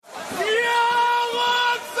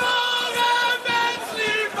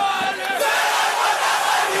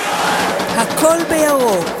הקול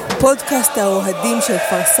בירוק, פודקאסט האוהדים של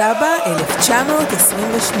כפר סבא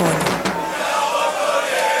 1928.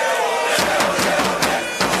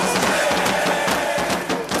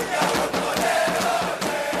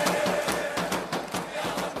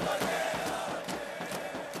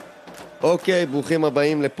 אוקיי, ברוכים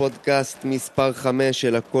הבאים לפודקאסט מספר 5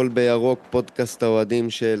 של הקול בירוק, פודקאסט האוהדים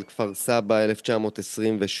של כפר סבא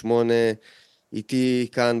 1928. איתי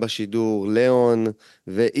כאן בשידור לאון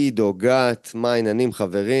ועידו גת. מה העניינים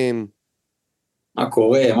חברים? מה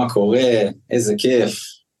קורה? איזה כיף.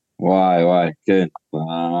 וואי, כן.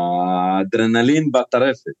 האדרנלין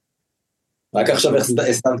בטרפת. רק עכשיו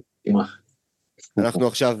הסתרתי אימא. אנחנו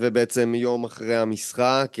עכשיו בעצם יום אחרי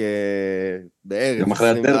המשחק, בערב יום אחרי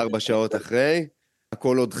 24 שעות אחרי.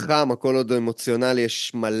 הכל עוד חם, הכל עוד אמוציונלי,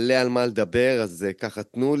 יש מלא על מה לדבר, אז ככה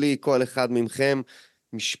תנו לי כל אחד מכם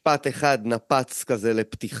משפט אחד נפץ כזה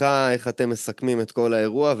לפתיחה, איך אתם מסכמים את כל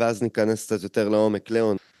האירוע, ואז ניכנס קצת יותר לעומק.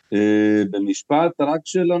 לאון. במשפט רק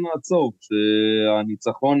שלא נעצור,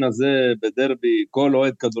 שהניצחון הזה בדרבי, כל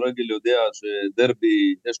אוהד כדורגל יודע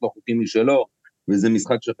שדרבי יש לו חוקים משלו, וזה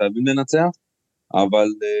משחק שחייבים לנצח, אבל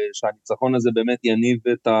שהניצחון הזה באמת יניב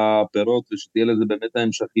את הפירות, ושתהיה לזה באמת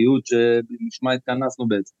ההמשכיות שבשמה התכנסנו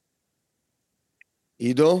בעצם.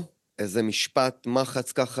 עידו, איזה משפט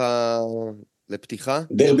מחץ ככה לפתיחה?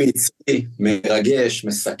 דרבי יצרי, מרגש,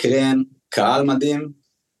 מסקרן, קהל מדהים,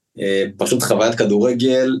 פשוט חוויית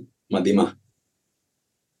כדורגל מדהימה.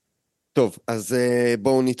 טוב, אז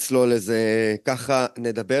בואו נצלול לזה, ככה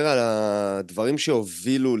נדבר על הדברים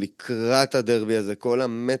שהובילו לקראת הדרבי הזה, כל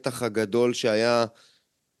המתח הגדול שהיה,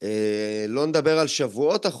 לא נדבר על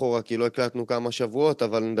שבועות אחורה, כי לא הקלטנו כמה שבועות,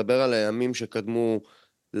 אבל נדבר על הימים שקדמו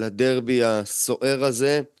לדרבי הסוער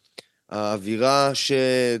הזה, האווירה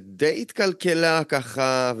שדי התקלקלה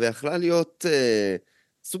ככה, ויכלה להיות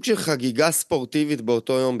סוג של חגיגה ספורטיבית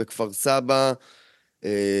באותו יום בכפר סבא,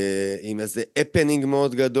 עם איזה הפנינג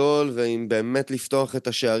מאוד גדול, ועם באמת לפתוח את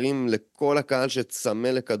השערים לכל הקהל שצמא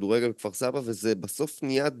לכדורגל בכפר סבא, וזה בסוף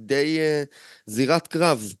נהיה די זירת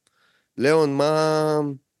קרב. לאון,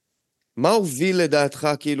 מה הוביל לדעתך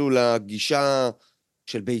כאילו לגישה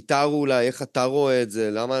של ביתר אולי, איך אתה רואה את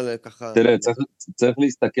זה, למה ככה? תראה, צריך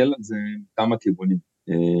להסתכל על זה כמה כיוונים.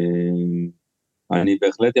 אני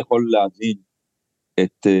בהחלט יכול להבין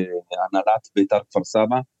את הנהלת ביתר כפר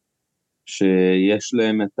סבא, שיש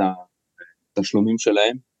להם את התשלומים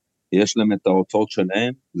שלהם, יש להם את ההוצאות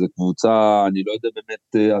שלהם, זו קבוצה, אני לא יודע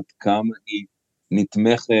באמת עד כמה היא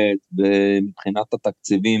נתמכת, ומבחינת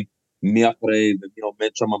התקציבים, מי אחרי ומי עומד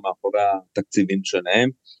שם מאחורי התקציבים שלהם,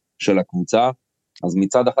 של הקבוצה, אז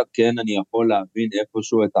מצד אחד כן אני יכול להבין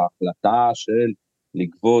איפשהו את ההחלטה של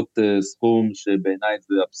לגבות סכום שבעיניי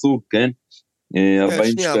זה אבסורד, כן?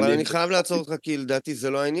 40 שנייה, שקלים. אבל אני חייב לעצור אותך, כי לדעתי זה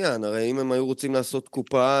לא העניין. הרי אם הם היו רוצים לעשות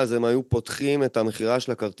קופה, אז הם היו פותחים את המחירה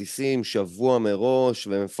של הכרטיסים שבוע מראש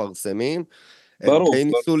ומפרסמים. ברור. הם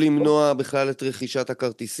ניסו למנוע בכלל את רכישת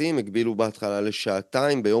הכרטיסים, הגבילו בהתחלה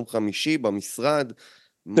לשעתיים ביום חמישי במשרד.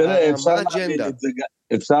 תראה, אפשר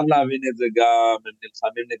להבין את זה גם, הם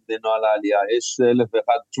נלחמים נגדנו על העלייה, יש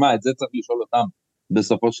 1,001, תשמע, את זה צריך לשאול אותם,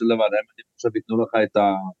 בסופו של דבר, הם אני חושב ייתנו לך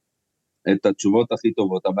את התשובות הכי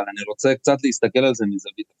טובות, אבל אני רוצה קצת להסתכל על זה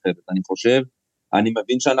מזווית אחרת, אני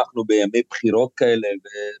מבין שאנחנו בימי בחירות כאלה,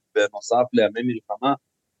 ובנוסף לימי מלחמה,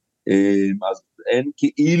 אז אין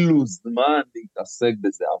כאילו זמן להתעסק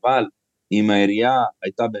בזה, אבל אם העירייה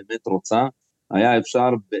הייתה באמת רוצה, היה אפשר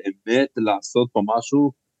באמת לעשות פה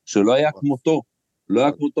משהו שלא היה כמותו, לא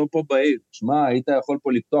היה כמותו פה בעיר. שמע, היית יכול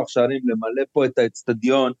פה לפתוח שערים, למלא פה את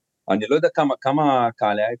האצטדיון, אני לא יודע כמה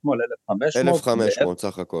קהל היה אתמול, 1,500? 1,500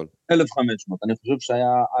 סך הכל. 1,500, אני חושב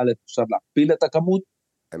שהיה א' אפשר להכפיל את הכמות,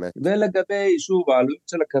 אמת. ולגבי, שוב, העלות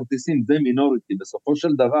של הכרטיסים זה מינוריטי, בסופו של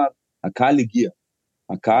דבר, הקהל הגיע.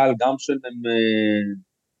 הקהל גם של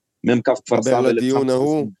ממקף כפר סבא.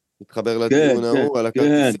 מתחבר לדיון ההוא על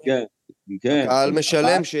הכרטיסים. כן. הקהל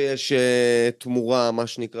משלם שיש תמורה, מה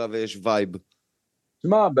שנקרא, ויש וייב.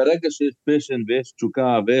 תשמע, ברגע שיש פשן ויש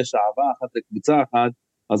תשוקה ויש אהבה אחת לקבוצה אחת,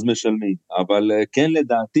 אז משלמים. אבל כן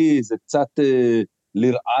לדעתי זה קצת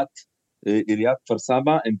לרעת עיריית כפר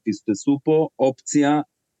סבא, הם פספסו פה אופציה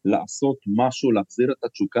לעשות משהו, להחזיר את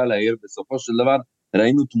התשוקה לעיר, בסופו של דבר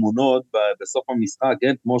ראינו תמונות בסוף המשחק,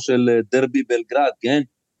 כן? כמו של דרבי בלגרד, כן?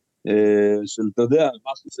 של, אתה יודע,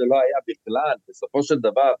 משהו שלא היה בכלל, בסופו של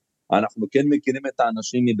דבר, אנחנו כן מכירים את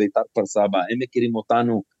האנשים מביתר כפר סבא, הם מכירים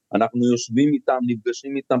אותנו, אנחנו יושבים איתם,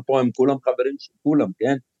 נפגשים איתם פה, הם כולם חברים של כולם,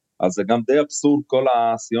 כן? אז זה גם די אבסורד כל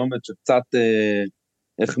הסיומת שקצת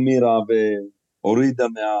החמירה והורידה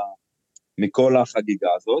מכל החגיגה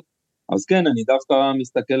הזאת. אז כן, אני דווקא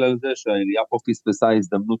מסתכל על זה שהעירייה פה פספסה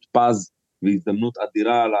הזדמנות פז והזדמנות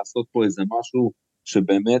אדירה לעשות פה איזה משהו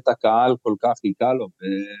שבאמת הקהל כל כך חיכה לו,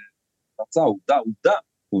 ורצה,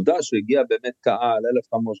 עובדה שהגיע באמת קהל,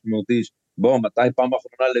 1,500 איש, מתי פעם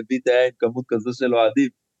אחרונה לויט היה עם כמות כזו של אוהדים,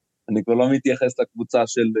 אני כבר לא מתייחס לקבוצה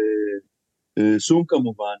של שום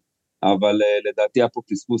כמובן, אבל לדעתי היה פה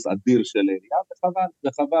פספוס אדיר של עירייה,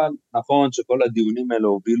 וחבל, נכון שכל הדיונים האלה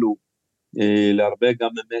הובילו להרבה גם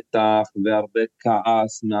מתח והרבה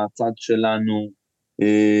כעס מהצד שלנו,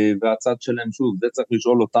 והצד שלהם שוב, זה צריך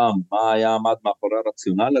לשאול אותם, מה היה עמד מאחורי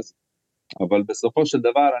הרציונל הזה, אבל בסופו של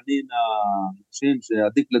דבר אני מהאנשים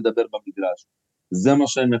שעדיף לדבר במגרש, זה מה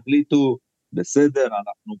שהם החליטו, בסדר,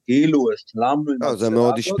 אנחנו כאילו השלמנו. זה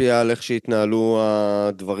מאוד השפיע על איך שהתנהלו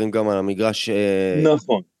הדברים גם על המגרש.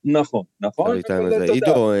 נכון.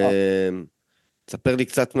 עידו, תספר לי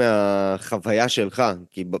קצת מהחוויה שלך,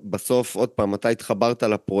 כי בסוף עוד פעם, מתי התחברת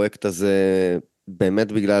לפרויקט הזה,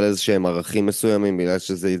 באמת בגלל איזשהם ערכים מסוימים, בגלל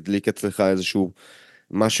שזה הדליק אצלך איזשהו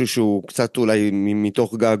משהו שהוא קצת אולי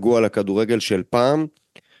מתוך געגוע לכדורגל של פעם,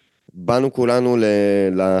 באנו כולנו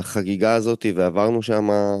לחגיגה הזאת ועברנו שם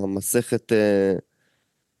מסכת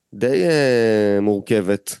די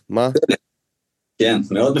מורכבת. מה? כן,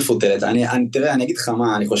 מאוד מפותלת. תראה, אני אגיד לך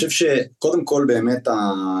מה, אני חושב שקודם כל באמת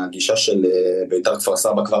הגישה של בית"ר כפר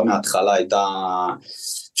סבא כבר מההתחלה הייתה,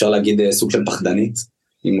 אפשר להגיד, סוג של פחדנית,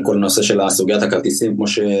 עם כל נושא של סוגיית הכרטיסים, כמו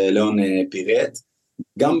שלאון פירט.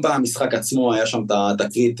 גם במשחק עצמו היה שם את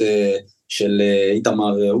התקרית של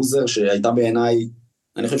איתמר עוזר, שהייתה בעיניי,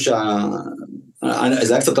 אני חושב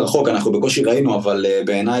זה היה קצת רחוק, אנחנו בקושי ראינו, אבל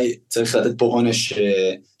בעיניי צריך לתת פה עונש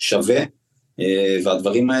שווה,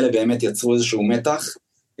 והדברים האלה באמת יצרו איזשהו מתח,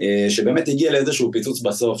 שבאמת הגיע לאיזשהו פיצוץ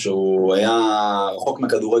בסוף, שהוא היה רחוק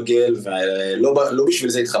מכדורגל, ולא בשביל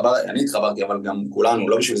זה אני התחברתי, אבל גם כולנו,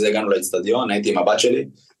 לא בשביל זה הגענו לאצטדיון, הייתי עם הבת שלי,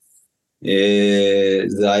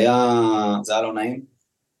 זה היה לא נעים,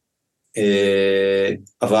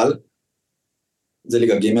 אבל זה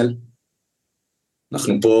ליגה ג',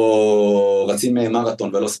 אנחנו פה רצים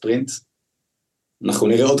מרתון ולא ספרינט, אנחנו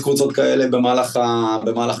נראה עוד קבוצות כאלה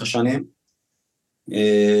במהלך השנים,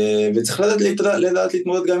 וצריך לדעת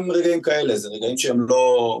להתמודד גם עם רגעים כאלה, זה רגעים שהם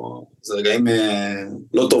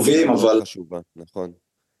לא טובים, אבל... חשובה, נכון.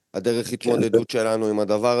 הדרך התמודדות שלנו עם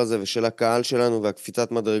הדבר הזה, ושל הקהל שלנו,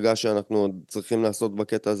 והקפיצת מדרגה שאנחנו צריכים לעשות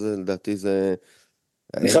בקטע הזה, לדעתי זה...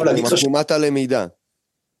 אני חייב להגיד לך עקומת הלמידה.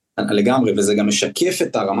 לגמרי, וזה גם משקף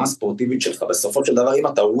את הרמה הספורטיבית שלך, בסופו של דבר, אם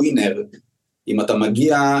אתה ווינר, אם אתה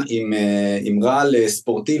מגיע עם רעל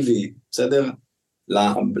ספורטיבי, בסדר?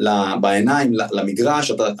 בעיניים,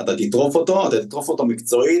 למגרש, אתה תטרוף אותו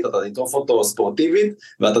מקצועית, אתה תטרוף אותו ספורטיבית,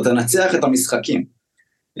 ואתה תנצח את המשחקים.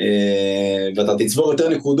 ואתה תצבור יותר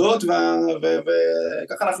נקודות,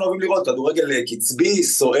 וככה אנחנו אוהבים לראות, כדורגל קצבי,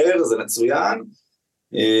 סוער, זה מצוין,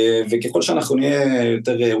 וככל שאנחנו נהיה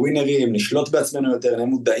יותר ווינרים, נשלוט בעצמנו יותר, נהיה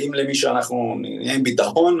מודעים למי שאנחנו, נהיה עם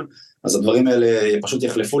ביטחון, אז הדברים האלה פשוט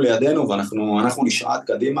יחלפו לידינו, ואנחנו נשעט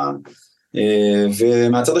קדימה,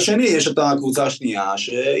 ומהצד השני יש את הקבוצה השנייה,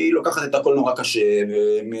 שהיא לוקחת את הכל נורא קשה,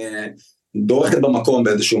 ודורכת במקום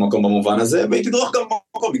באיזשהו מקום במובן הזה, והיא תדרוך גם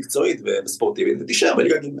במקום מקצועית וספורטיבית, ותישאר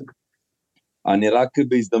בליגה ג'. אני רק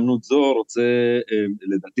בהזדמנות זו רוצה,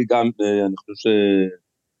 לדעתי גם, אני חושב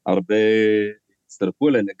שהרבה הצטרפו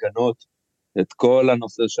אליי לגנות את כל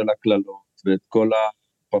הנושא של הכללות, ואת כל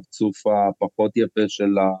הפרצוף הפחות יפה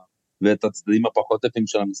שלה, ואת הצדדים הפחות יפים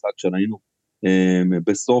של המשחק שראינו,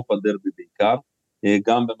 בסוף הדרבי בעיקר,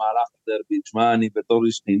 גם במהלך הדרבי. תשמע, אני בתור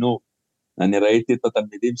איש חינוך, אני ראיתי את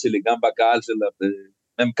התלמידים שלי גם בקהל של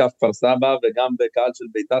ממקף כפר סבא, וגם בקהל של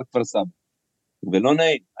בית"ר כפר סבא, ולא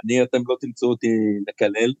נעים, אתם לא תמצאו אותי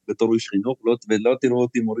לקלל בתור איש חינוך, ולא תראו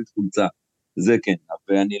אותי מוריד חולצה, זה כן,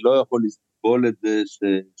 ואני לא יכול לסבול את זה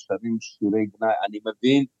ששרים שירי גנאי, אני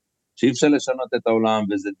מבין שאי אפשר לשנות את העולם,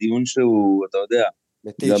 וזה דיון שהוא, אתה יודע,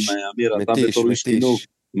 מתיש, גם אמיר, אתה בתור איש חינוך,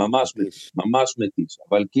 ממש מתיש,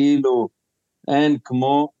 אבל כאילו אין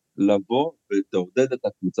כמו לבוא ותעודד את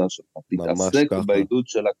הקבוצה שלך, תתעסק בעידוד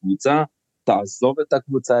של הקבוצה, תעזוב את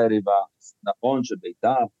הקבוצה היריבה. נכון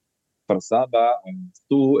שבית"ר כפר סבא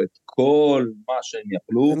עשו את כל מה שהם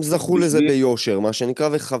יכלו, הם זכו לזה ביושר, מה שנקרא,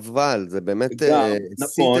 וחבל, זה באמת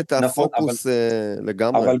הסיט את הפוקוס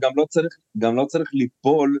לגמרי. אבל גם לא צריך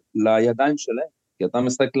ליפול לידיים שלהם, כי אתה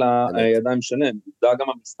משחק לידיים שלהם, זה גם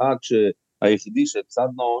המשחק היחידי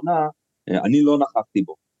שהפסדנו העונה, אני לא נכחתי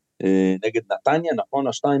בו, נגד נתניה, נכון, 2-0,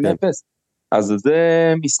 אז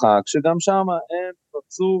זה משחק שגם שם הם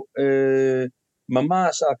רצו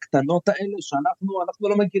ממש הקטנות האלה שאנחנו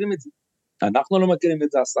לא מכירים את זה. אנחנו לא מכירים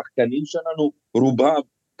את זה, השחקנים שלנו, רובם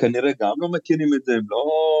כנראה גם לא מכירים את זה, הם לא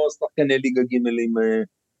שחקני ליגה ג'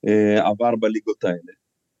 עבר בליגות האלה.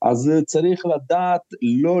 אז צריך לדעת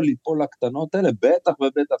לא ליפול לקטנות האלה, בטח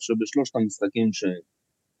ובטח שבשלושת המשחקים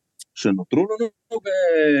שנותרו לנו,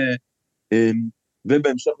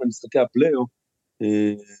 ובהמשך למשחקי הפלייאוף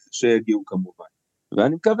שהגיעו כמובן.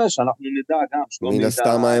 ואני מקווה שאנחנו נדע גם, מן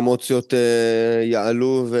הסתם האמוציות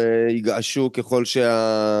יעלו ויגעשו ככל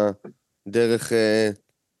שהדרך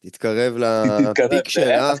תתקרב לפיק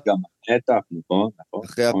שלה. בטח, נכון.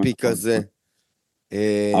 אחרי הפיק הזה.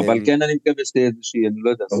 אבל כן אני מקווה שתהיה איזושהי, אני לא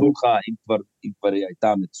יודע, סוכה, אם כבר היא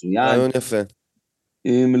הייתה מצוין. רעיון יפה.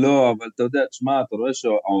 אם לא, אבל אתה יודע, תשמע, אתה רואה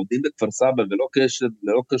שהעובדים בכפר סבא, ולא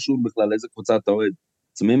קשור בכלל איזה קבוצה אתה אוהד,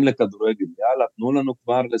 צמים לכדורגל, יאללה, תנו לנו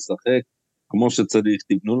כבר לשחק כמו שצריך,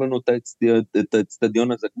 תבנו לנו את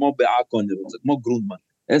האצטדיון הזה, כמו בעכו אני רוצה, כמו גרונדמן,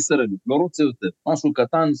 10,000, לא רוצה יותר, משהו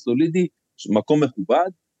קטן, סולידי, מקום מכובד,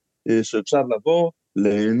 שאפשר לבוא,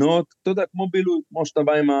 ליהנות, אתה יודע, כמו בילוי, כמו שאתה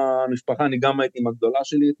בא עם המשפחה, אני גם הייתי עם הגדולה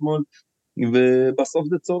שלי אתמול, ובסוף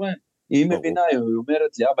זה צורם, היא מבינה, היא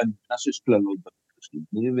אומרת לי, אבל אני מבינה שיש כללות שלי,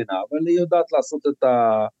 אני מבינה, אבל היא יודעת לעשות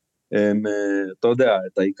אתה יודע,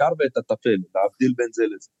 את העיקר ואת הטפל, להבדיל בין זה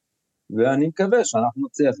לזה. ואני מקווה שאנחנו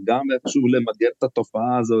נצליח גם איכשהו למגר את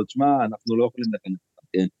התופעה הזאת, שמה, אנחנו לא יכולים לכנס אותה,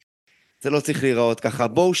 כן. זה לא צריך להיראות ככה.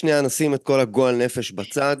 בואו שנייה נשים את כל הגועל נפש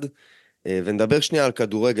בצד, ונדבר שנייה על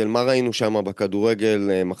כדורגל. מה ראינו שם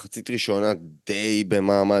בכדורגל? מחצית ראשונה די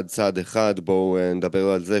במעמד צד אחד, בואו נדבר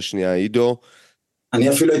על זה שנייה, עידו. אני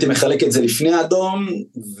אפילו הייתי מחלק את זה לפני האדום,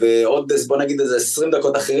 ועוד בוא נגיד איזה 20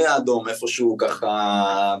 דקות אחרי האדום, איפשהו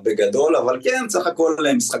ככה בגדול, אבל כן, צריך הכל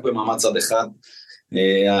משחק במעמד צד אחד.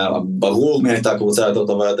 ברור מי הייתה הקבוצה יותר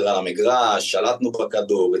טובה יותר על המגרש, שלטנו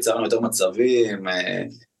בכדור, יצרנו יותר מצבים,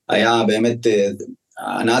 היה באמת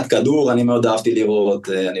הנעת כדור, אני מאוד אהבתי לראות,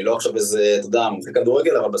 אני לא עכשיו איזה, אתה יודע, מומחה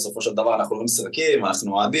כדורגל, אבל בסופו של דבר אנחנו לא משחקים,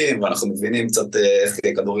 אנחנו אוהדים, ואנחנו מבינים קצת איך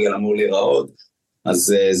כדורגל אמור להיראות,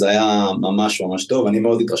 אז זה היה ממש ממש טוב, אני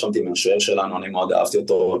מאוד התרשמתי מהשוער שלנו, אני מאוד אהבתי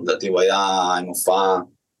אותו, לדעתי הוא היה עם הופעה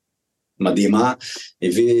מדהימה,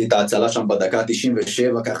 הביא את ההצלה שם בדקה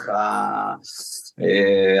 97, ככה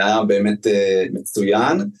היה באמת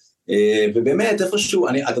מצוין, ובאמת איפשהו,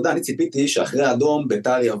 אתה יודע, אני ציפיתי שאחרי האדום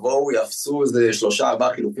ביתר יבואו, יפסו איזה 3-4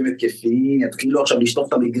 חילופים התקפיים, יתחילו עכשיו לשטוף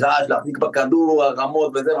את המגרש, להחזיק בכדור,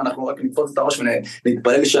 הרמות וזה, ואנחנו רק נתפוץ את הראש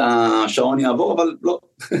ונתפלל שהשעון יעבור, אבל לא,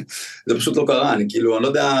 זה פשוט לא קרה, אני כאילו, אני לא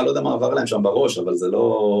יודע מה עבר להם שם בראש, אבל זה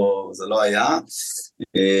לא היה.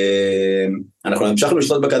 אנחנו המשכנו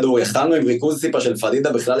לשתות בכדור, יכלנו עם ריכוז טיפה של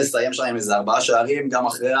פדידה בכלל לסיים שם עם איזה 4 שערים, גם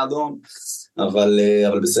אחרי האדום, אבל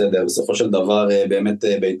בסדר, בסופו של דבר באמת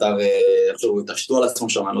ביתר איכשהו התעשתו על עצמם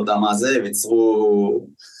שם, אני לא יודע מה זה, ויצרו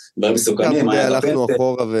דברים מסוכנים. הלכנו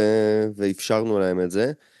אחורה ואפשרנו להם את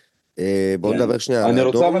זה. בואו נדבר שנייה על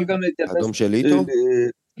האדום של איתו.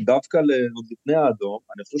 דווקא עוד לפני האדום,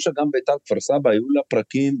 אני חושב שגם ביתר כפר סבא היו לה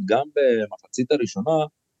פרקים, גם במחצית הראשונה,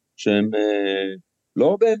 שהם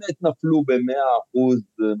לא באמת נפלו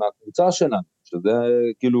ב100% מהקבוצה שלנו, שזה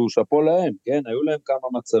כאילו שפו להם, כן, היו להם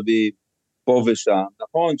כמה מצבים, פה ושם,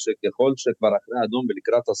 נכון שככל שכבר אחרי האדום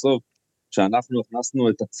ולקראת הסוף, שאנחנו הכנסנו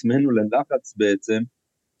את עצמנו ללחץ בעצם,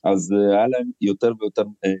 אז היה להם יותר ויותר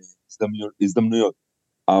הזדמנויות,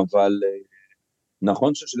 אבל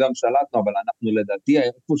נכון שגם שלטנו, אבל אנחנו לדעתי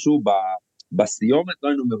איפשהו בסיומת לא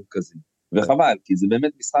היינו מרוכזים, וחבל, כי זה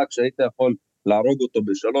באמת משחק שהיית יכול להרוג אותו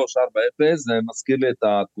ב3-4-0, זה מזכיר לי את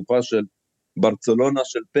התקופה של ברצלונה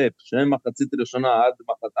של פפ, שהם מחצית ראשונה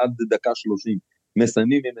עד דקה 30,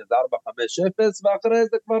 מסיימים עם איזה 4-5-0, ואחרי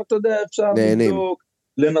זה כבר, אתה יודע, אפשר לבדוק,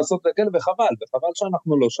 לנסות לכאלה, וחבל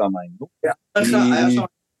שאנחנו לא שם היינו. היה שם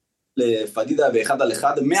לפדידה באחד על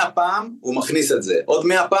אחד, 100 פעם הוא מכניס את זה, עוד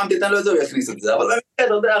 100 פעם תיתן לו את זה, הוא יכניס את זה, אבל באמת,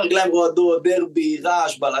 אתה יודע, רגליים רועדות, דרבי,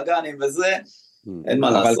 רעש, בלגנים וזה, אין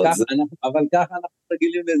מה לעשות. אבל ככה אנחנו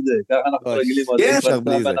רגילים לזה, ככה אנחנו רגילים. אי אפשר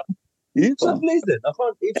בלי זה. אי אפשר בלי זה,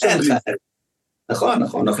 נכון, אי אפשר בלי זה. נכון,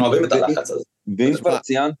 אנחנו אוהבים את הלחץ הזה. ואם כבר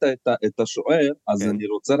ציינת את השוער, אז אני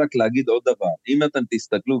רוצה רק להגיד עוד דבר, אם אתם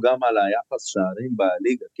תסתכלו גם על היחס שערים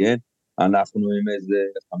בליגה, כן, אנחנו עם איזה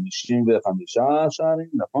 55 שערים,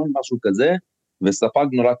 נכון, משהו כזה,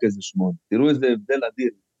 וספגנו רק איזה 8, תראו איזה הבדל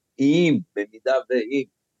אדיר, אם, במידה ואם,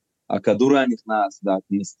 הכדור היה נכנס,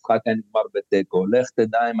 והמשחק היה נגמר בטקו, לך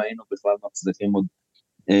תדע אם היינו בכלל מצליחים עוד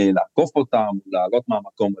לעקוף אותם, לעלות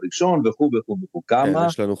מהמקום הראשון, וכו', כמה,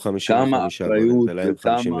 יש לנו 55, ולהם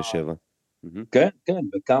 57. כן,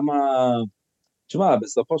 וכמה, תשמע,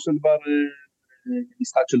 בסופו של דבר,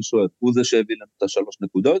 משחק של שוער, הוא זה שהביא לנו את 3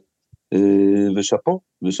 נקודות,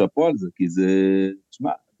 ושפו על זה, כי זה,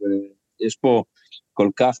 תשמע, יש פה כל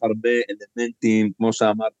כך הרבה אלמנטים, כמו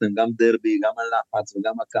שאמרתם, גם דרבי, גם הלחץ,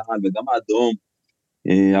 וגם הקהל, וגם האדום,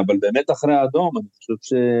 אבל באמת אחרי האדום, אני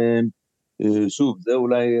חושב שוב, זה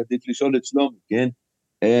אולי עדיף לשאול את שלומי, כן?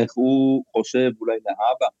 איך הוא חושב אולי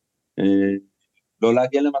לאבא, לא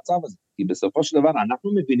להגיע למצב הזה, כי בסופו של דבר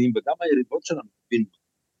אנחנו מבינים, וגם היריבות שלנו מבינים,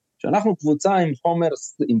 שאנחנו קבוצה עם חומר,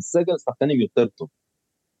 עם סגל שחקנים יותר טוב,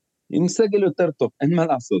 עם סגל יותר טוב, אין מה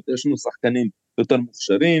לעשות, יש לנו שחקנים יותר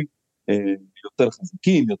מוכשרים, יותר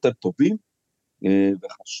חזקים, יותר טובים,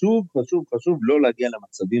 וחשוב, חשוב, חשוב לא להגיע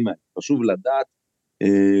למצבים האלה, חשוב לדעת,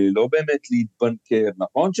 לא באמת להתבנקר,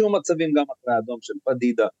 נכון שהוא מצבים גם אחרי האדום של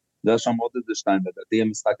פדידה, זה היה שם עוד איזה 2, לדעתי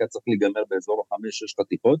המשחק היה צריך להיגמר באזור 5-6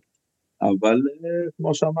 חתיכות, אבל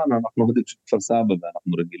כמו שאמרנו, אנחנו יודעים שכפר סבא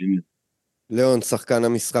ואנחנו רגילים לזה. לאון, שחקן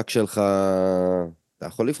המשחק שלך, אתה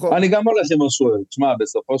יכול לבחור? אני גם הולך עם השוער, תשמע,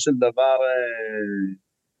 בסופו של דבר,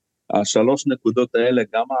 3 נקודות האלה,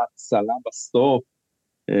 גם ההצלה בסוף,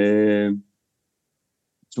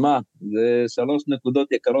 תשמע, זה 3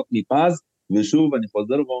 נקודות יקרות מפז, ושוב, אני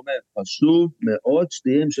חוזר ואומר, חשוב מאוד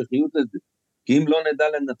שתהיה המשכיות לזה, כי אם לא נדע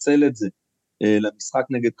לנצל את זה, למשחק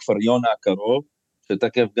נגד כפר יונה הקרוב,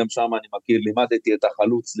 שתקף גם שם אני מכיר, לימדתי את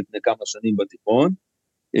החלוץ לפני כמה שנים בתיכון,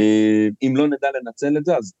 אם לא נדע לנצל את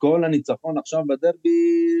זה, אז כל הניצחון עכשיו בדרבי,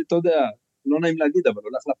 אתה יודע, לא נעים להגיד, אבל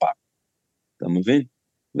הולך לפח, אתה מבין?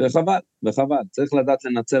 וחבל, וחבל, צריך לדעת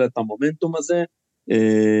לנצל את המומנטום הזה,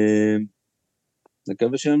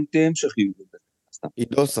 נקווה שהם תהיה המשכיות.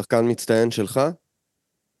 עידו, שחקן מצטיין שלך?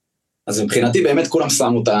 אז מבחינתי באמת כולם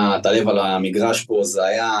שמו את הלב על המגרש פה, זה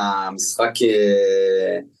היה משחק,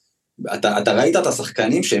 אתה ראית את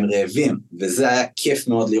השחקנים שהם רעבים, וזה היה כיף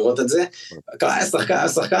מאוד לראות את זה.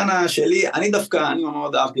 השחקן שלי, אני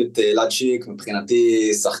מאוד אהבתי את לדשיק,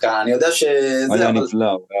 מבחינתי שחקן, אני יודע שזה... היה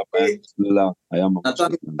נפלא, היה נתן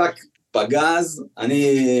משחק פגז,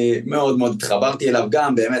 אני מאוד מאוד התחברתי אליו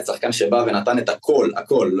גם, באמת שחקן שבא ונתן את הקול,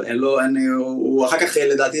 הוא אחר כך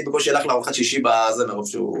לדעתי בקושי הלך לארוחת שישי בזה, מרוב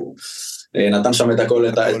שהוא נתן שם את הקול,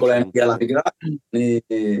 את כל האנרגיה למגרש,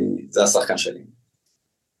 זה השחקן שלי.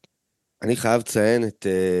 אני חייב לציין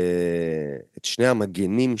את שני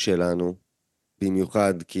המגנים שלנו,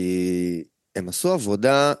 במיוחד, כי הם עשו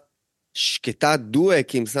עבודה שקטה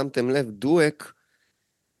דואק, אם שמתם לב, דואק,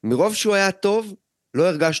 מרוב שהוא היה טוב, לא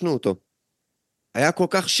הרגשנו אותו. היה כל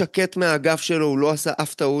כך שקט מהאגף שלו, הוא לא עשה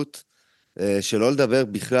אף טעות, שלא לדבר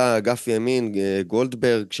בכלל, אגף ימין,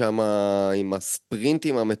 גולדברג שם עם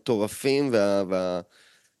הספרינטים המטורפים,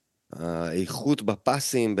 והאיכות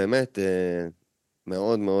בפסים, באמת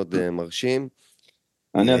מאוד מאוד מרשים.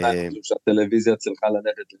 אני עדיין חושב שהטלוויזיה צריכה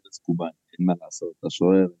ללכת לסקובן, אין מה לעשות,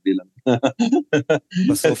 השוער, דילן.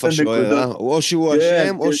 בסוף השוער, או שהוא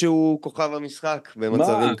אשם, או שהוא כוכב המשחק,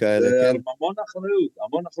 במצבים כאלה. זה המון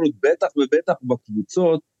אחריות, בטח ובטח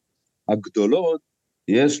בקבוצות הגדולות,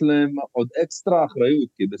 יש להם עוד אקסטרה אחריות,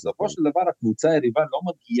 כי בסופו של דבר הקבוצה היריבה לא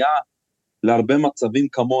מגיעה להרבה מצבים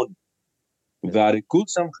כמונו, והריכוז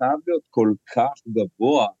שם חייב להיות כל כך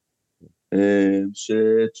גבוה,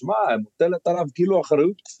 שתשמע, מוטלת עליו כאילו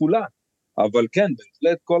אחריות כפולה, אבל כן,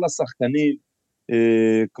 בהחלט כל השחקנים,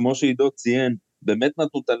 כמו שעידו ציין, באמת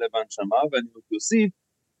נתנו את הלבן שמה, ואני אוסיף,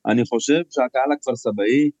 אני חושב שהקהל הכפר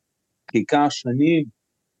סבאי חיכה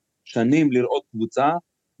שנים לראות קבוצה,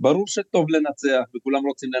 ברור שטוב לנצח, וכולם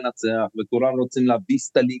רוצים לנצח, וכולם רוצים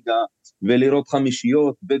להביס את הליגה, ולראות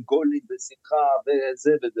חמישיות, וגולים, ושמחה,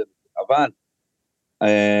 וזה וזה, אבל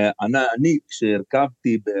אני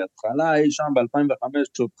כשהרכבתי בהתחלה, שם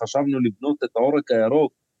ב-2005, כשעוד חשבנו לבנות את העורק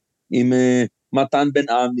הירוק, עם מתן בן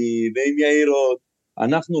עמי, ועם יאירות,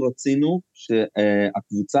 אנחנו רצינו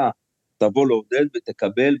שהקבוצה תבוא לעודד,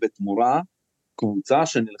 ותקבל בתמורה, קבוצה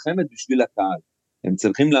שנלחמת בשביל הקהל. הם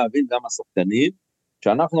צריכים להבין גם השחקנים,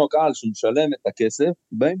 שאנחנו הקהל שנשלם את הכסף,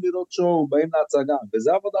 באים לראות שואו, באים להצגה,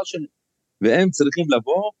 וזה העבודה שלנו. והם צריכים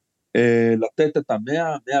לבוא, לתת את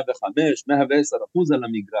 100, 105, 110% על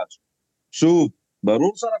המגרש. שוב,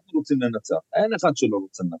 ברור שאנחנו רוצים לנצח, אין אחד שלא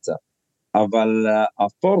רוצה לנצח, אבל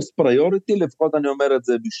הפורס פריוריטי, לפחות אני אומר את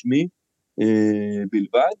זה בשמי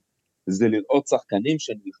בלבד, זה לראות שחקנים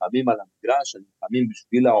שנלחמים על המגרש, שנלחמים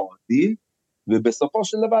בשביל האוהדים, ובסופו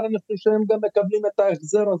של דבר אני חושב שהם גם מקבלים את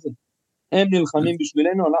ההחזר הזה. הם נלחמים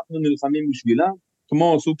בשבילנו, אנחנו נלחמים בשבילם,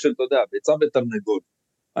 כמו סוג של, אתה יודע, ביצה בתרנגול.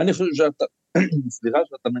 אני חושב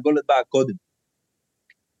שהתרנגולת באה קודם.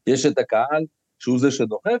 יש את הקהל, שהוא זה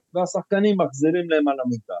שדוחף, והשחקנים מחזירים להם על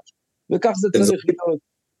המגרש. וכך זה צריך להיות.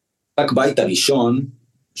 רק בית הראשון,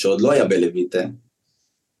 שעוד לא היה בלויטה,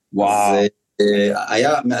 וואו.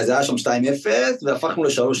 זה היה שם 2-0, והפכנו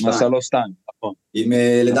ל-3-2. 3-2, נכון.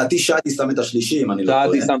 לדעתי שעדי שם את השלישי, אם אני לא טועה.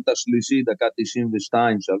 שעדי שם את השלישי, דקה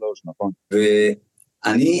 92, 3, נכון.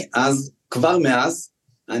 ואני אז, כבר מאז,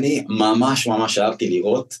 אני ממש אהבתי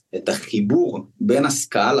לראות את החיבור בין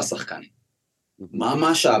הקהל לשחקנים.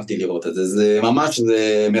 ממש אהבתי לראות את זה, זה ממש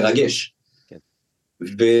מרגש.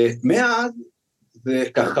 ומאז, זה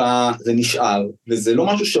ככה, זה נשאר, וזה לא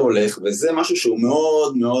משהו שהולך, וזה משהו שהוא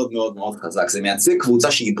מאוד מאוד מאוד מאוד חזק, זה מייצג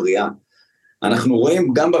קבוצה שהיא בריאה. אנחנו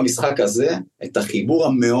רואים גם במשחק הזה את החיבור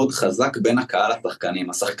המאוד חזק בין הקהל לשחקנים.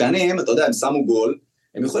 השחקנים, אתה יודע, הם שמו גול,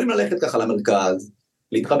 הם יכולים ללכת ככה למרכז,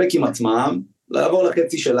 להתחבק עם עצמם, לעבור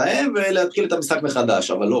לחצי שלהם ולהתחיל את המשחק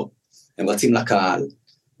מחדש, אבל לא. הם רצים לקהל,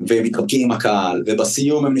 והם מתחבקים עם הקהל,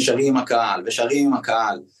 ובסיום הם נשארים עם הקהל, ושרים עם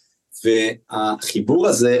הקהל, והחיבור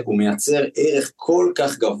הזה הוא מייצר ערך כל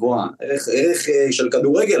כך גבוה, ערך של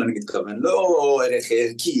כדורגל אני מתכוון, לא ערך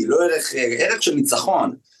ערכי, לא ערך של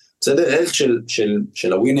ניצחון, בסדר? ערך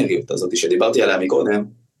של הווינריות הזאת שדיברתי עליה מקודם,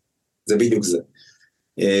 זה בדיוק זה.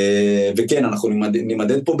 וכן, אנחנו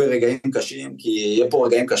נמדד פה ברגעים קשים, כי יהיה פה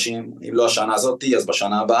רגעים קשים, אם לא השנה הזאת, אז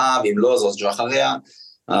בשנה הבאה, ואם לא, אז זו אחריה,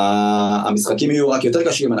 המשחקים יהיו רק יותר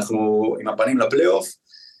קשים, אנחנו עם הפנים לפלייאוף,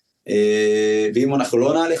 ואם אנחנו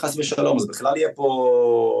לא נעלה חס ושלום, אז בכלל יהיה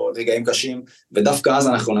פה רגעים קשים, ודווקא אז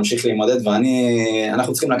אנחנו נמשיך להימדד,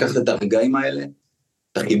 ואנחנו צריכים לקחת את הרגעים האלה,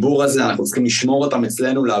 את החיבור הזה, אנחנו צריכים לשמור אותם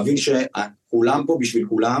אצלנו, להבין שכולם פה בשביל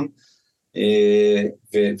כולם,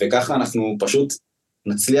 וככה אנחנו פשוט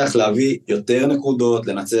נצליח להביא יותר נקודות,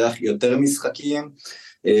 לנצח יותר משחקים,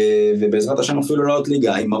 ובעזרת השם אפילו לעלות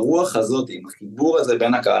ליגה, עם הרוח הזאת, עם החיבור הזה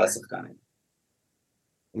בין הקהל לשחקנים.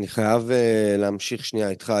 אני חייב להמשיך שנייה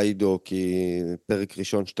איתך, עידו, כי פרק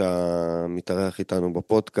ראשון שאתה מתארח איתנו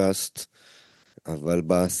בפודקאסט, אבל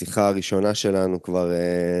בשיחה הראשונה שלנו כבר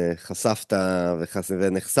חשפת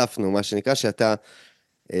ונחשפנו, מה שנקרא, שאתה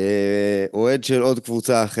אוהד של עוד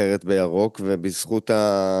קבוצה אחרת בירוק, ובזכות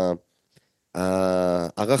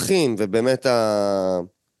הערכים, ובאמת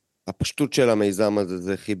הפשטות של המיזם הזה,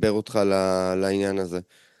 זה חיבר אותך לעניין הזה.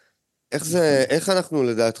 איך אנחנו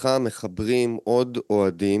לדעתך מחברים עוד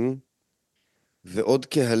אוהדים ועוד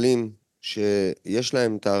קהלים שיש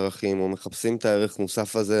להם את הערכים, או מחפשים את הערך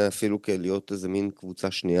מוסף הזה, אפילו כלהיות איזה מין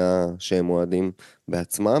קבוצה שנייה שהם אוהדים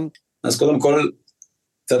בעצמם? אז קודם כל,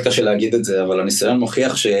 קצת קשה להגיד את זה, אבל הניסיון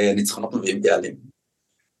מוכיח שניצחונות מביאים קהלים.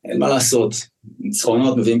 אין מה לעשות,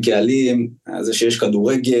 ניצחונות מביאים קהלים, זה שיש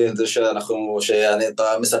כדורגל, זה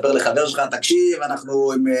שאתה מספר לחבר שלך, תקשיב,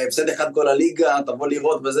 אנחנו עם הפסד אחד כל הליגה, תבוא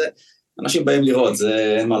לראות בזה, אנשים באים לראות,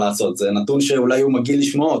 זה אין מה לעשות, זה נתון שאולי הוא מגיע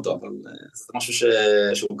לשמוע אותו, אבל זה משהו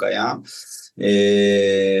שהוא קיים,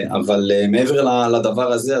 אבל מעבר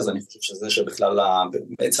לדבר הזה, אז אני חושב שזה שבכלל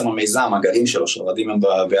בעצם המיזם, הגרעין שלו, שהאוהדים הם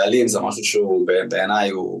בבעלים, זה משהו שהוא בעיניי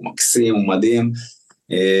הוא מקסים, הוא מדהים,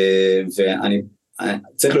 ואני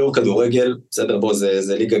צריך לראות כדורגל, בסדר בו,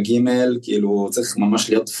 זה ליגה ג', כאילו צריך ממש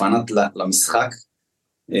להיות פנאט למשחק,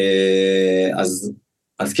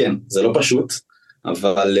 אז כן, זה לא פשוט,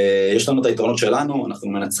 אבל יש לנו את היתרונות שלנו, אנחנו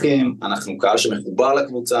מנצחים, אנחנו קהל שמחובר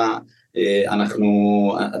לקבוצה, אנחנו,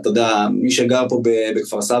 אתה יודע, מי שגר פה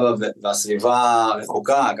בכפר סבא והסביבה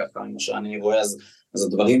רחוקה, ככה, מה שאני רואה, אז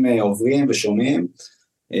הדברים עוברים ושומעים,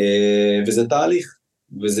 וזה תהליך,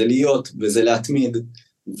 וזה להיות, וזה להתמיד,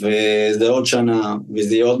 וזה עוד שנה,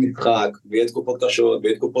 וזה יהיה עוד משחק, ויהיה תקופות קשות,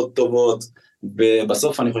 ויהיה תקופות טובות,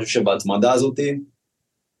 ובסוף אני חושב שבהתמדה הזאת,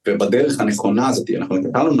 ובדרך הנכונה הזאת, אנחנו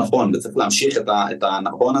התחלנו נכון, וצריך להמשיך את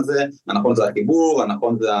הנכון הזה, הנכון זה החיבור,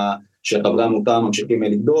 הנכון זה שחברי עמותה ממשיכים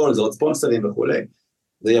לגדול, זה עוד ספונסרים וכו',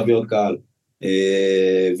 זה יביא עוד קהל,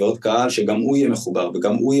 ועוד קהל שגם הוא יהיה מחובר,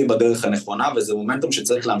 וגם הוא יהיה בדרך הנכונה, וזה מומנטום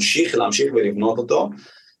שצריך להמשיך ולבנות אותו,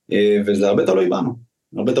 וזה הרבה תלוי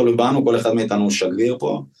בנו, כל אחד מאיתנו שגריר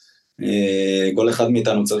פה, כל אחד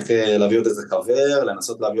מאיתנו צריך להביא עוד איזה חבר,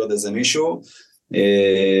 לנסות להביא עוד איזה מישהו,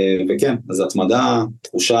 וכן, אז התמדה,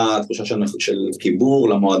 תחושה של חיבור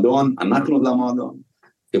למועדון, אנחנו למועדון,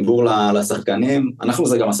 חיבור לשחקנים, אנחנו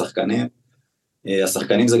זה גם השחקנים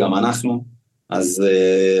זה גם אנחנו, אז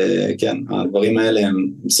כן, הדברים האלה הם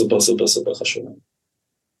סופר סופר סופר חשובים.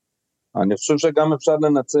 אני חושב שגם אפשר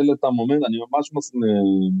לנצל את המומנט, אני ממש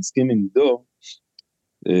מסכים עם עידו,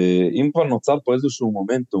 אם כבר נוצר פה איזשהו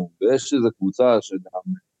מומנטום, ויש איזו קבוצה שגם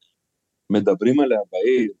מדברים עליה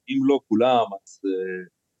בעיר, אם לא כולם, אז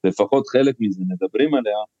לפחות חלק מזה מדברים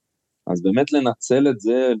עליה, אז באמת לנצל את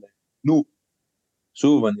זה,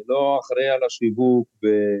 שוב, אני לא אחראי על השיווק,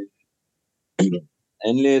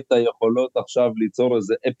 ואין לי את היכולות עכשיו ליצור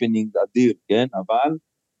איזה הפנינג אדיר, כן? אבל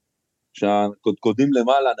כשהקודקודים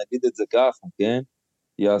למעלה, נגיד את זה ככה, כן?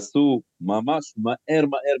 יעשו ממש מהר,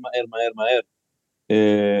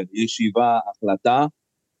 ישיבה, החלטה,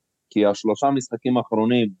 כי השלושה משחקים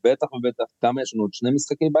האחרונים, בטח ובטח, כמה יש לנו עוד 2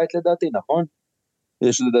 משחקי בית לדעתי, נכון?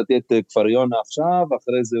 יש לדעתי את כפר יונה עכשיו,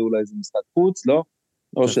 אחרי זה אולי זה משחק חוץ, לא?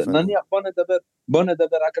 או נניח, בוא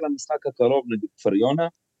נדבר רק על המשחק הקרוב נגד כפר יונה,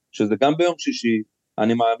 שזה גם ביום שישי,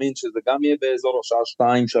 אני מאמין שזה גם יהיה באזור השעה 2-3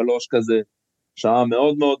 כזה, שעה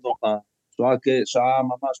מאוד מאוד נוחה, שעה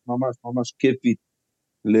ממש כיפית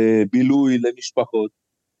לבילוי, למשפחות,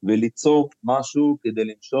 וליצור משהו כדי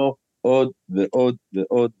למשוך עוד ועוד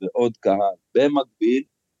ועוד ועוד קהל. במקביל,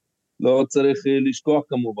 לא צריך לשכוח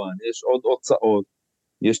כמובן, יש עוד הוצאות,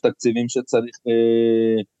 יש תקציבים שצריך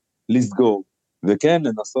לסגור, וכן,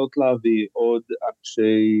 לנסות להביא עוד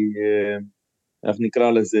אנשי, איך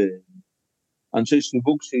נקרא לזה, אנשי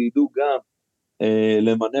שיווק שידעו גם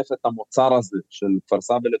למנף את המוצר הזה של כפר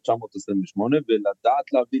סבא 1928,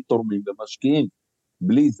 ולדעת להביא תורמים ומשקיעים.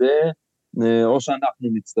 בלי זה, או שאנחנו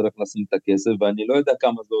נצטרך לשים את הכסף, ואני לא יודע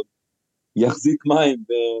כמה זאת יחזיק מים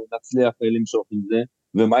ונצליח למשוך עם זה,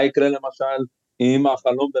 ומה יקרה למשל אם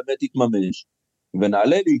החלום באמת יתממש,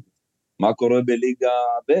 ונעלה ליגה, מה קורה בליגה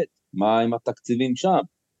ב', מה עם התקציבים שם,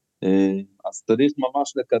 אז צריך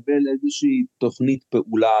ממש לקבל איזושהי תוכנית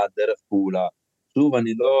פעולה, דרך פעולה. שוב,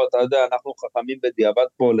 אני לא, אתה יודע, אנחנו חכמים בדיעבד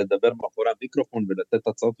פה לדבר מאחורי המיקרופון ולתת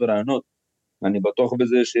הצעות ורעיונות, אני בטוח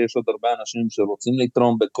בזה שיש עוד הרבה אנשים שרוצים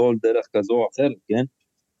לתרום בכל דרך כזו או אחרת, כן?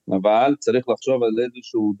 אבל צריך לחשוב על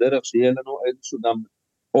איזשהו דרך שיהיה לנו איזשהו גם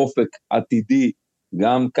אופק עתידי,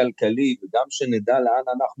 גם כלכלי, וגם שנדע לאן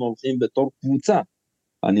אנחנו הולכים בתור קבוצה.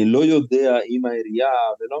 אני לא יודע אם העירייה,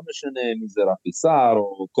 ולא משנה מי זה רפיסר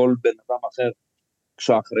או כל בן אדם אחר,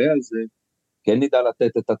 כשאחרי על זה, כן נדע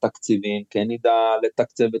לתת את התקציבים, כן נדע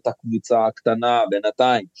לתקצב את הקבוצה הקטנה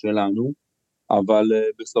בינתיים שלנו, אבל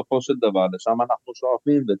בסופו של דבר, לשם אנחנו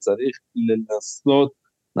שואפים, וצריך לנסות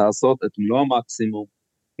לעשות את מלוא המקסימום,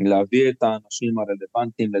 להביא את האנשים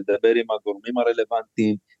הרלוונטיים, לדבר עם הגורמים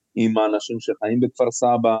הרלוונטיים, עם האנשים שחיים בכפר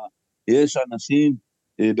סבא. יש אנשים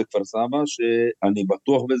בכפר סבא שאני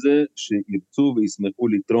בטוח בזה, שירצו וישמחו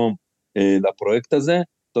לתרום לפרויקט הזה.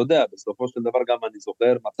 אתה יודע, בסופו של דבר גם אני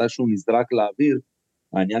זוכר מתישהו נזרק לאוויר,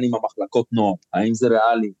 העניין עם המחלקות נוער, האם זה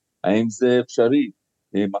ריאלי, האם זה אפשרי,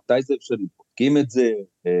 מתי זה אפשרי, בודקים את זה,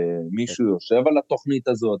 מישהו יושב על התוכנית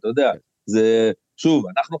הזו, אתה יודע, זה, שוב,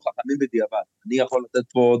 אנחנו חכמים בדיעבד, אני יכול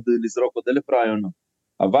לתת פה עוד, לזרוק עוד 1000 רעיונות,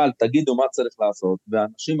 אבל תגידו מה צריך לעשות,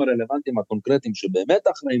 והאנשים הרלוונטיים הקונקרטיים שבאמת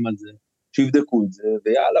אחראים על זה, שיבדקו את זה,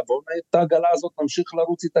 ויאללה, בואו נהיה את העגלה הזאת, נמשיך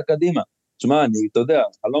לרוץ איתה קדימה. תשמע, אתה יודע,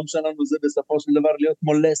 החלום שלנו זה בסופו של דבר להיות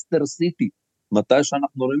כמו לסטר סיטי, מתי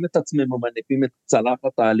שאנחנו רואים את עצמנו מניפים את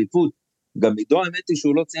צלחת האליפות, גם עידו האמת היא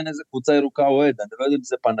שהוא לא ציין איזה קבוצה ירוקה אוהד, אני לא יודע אם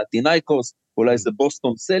זה פנטינאיקוס, אולי זה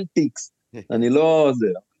בוסטון סלטיקס, אני לא זה,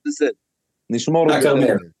 בסדר, נשמור.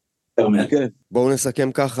 כרמל. בואו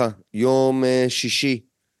נסכם ככה, יום שישי,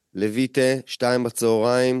 לויטה, 2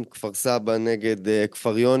 בצהריים, כפר סבא נגד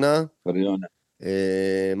כפר יונה. כפר יונה.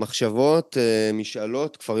 מחשבות,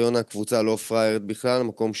 משאלות, כפר יונה קבוצה לא פריירת בכלל,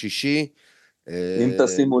 מקום שישי. אם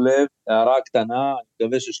תשימו לב, הערה קטנה, אני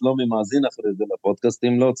מקווה ששלומי מאזין אחרי זה לפודקאסט,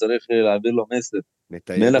 אם לא, צריך להעביר לו מסר.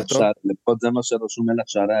 מלך שער, לפחות זה מה שרשום מלך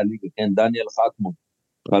שערי הליגה, כן, דניאל חכמון,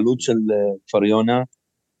 חלוץ של כפר יונה,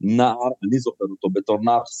 נער, אני זוכר אותו בתור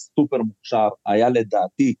נער סופר מוכשר, היה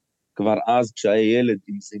לדעתי כבר אז כשהיה ילד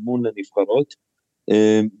עם סימון לנבחרות,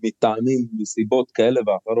 מטעמים, מסיבות כאלה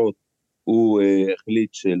ואחרות, הוא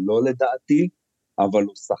החליט שלא לדעתי, אבל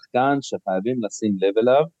הוא שחקן שחייבים לשים לב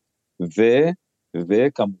אליו,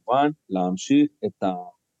 וכמובן להמשיך את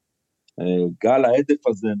הגל העדף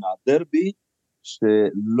הזה מהדרבי,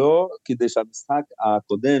 שלא, כדי שהמשחק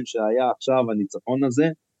הקודם שהיה עכשיו, הניצחון הזה,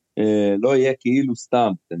 לא יהיה כאילו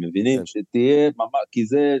סתם, אתם מבינים? שתהיה, כי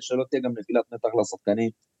זה שלא תהיה גם נפילת מתח לשחקנים,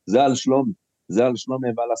 זה על שלומי,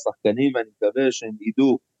 ועל השחקנים, ואני מקווה שהם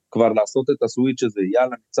ידעו כבר לעשות את הסוויץ' הזה,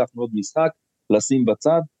 יאללה, ניצחנו עוד משחק, לשים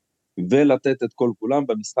בצד, ולתת את כל כולם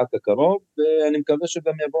במשחק הקרוב, ואני מקווה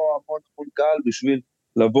שגם יבוא המון קהל, בשביל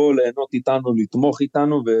לבוא, ליהנות איתנו, לתמוך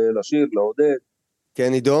איתנו, ולשיר, לעודד.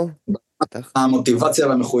 כן, עידו? המוטיבציה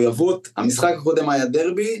והמחויבות, המשחק הקודם היה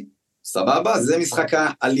דרבי, סבבה, זה משחק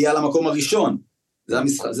העלייה למקום הראשון,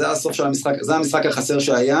 זה הסוף של המשחק, זה המשחק החסר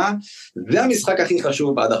שהיה, זה המשחק הכי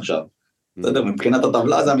חשוב עד עכשיו. בסדר, מבחינת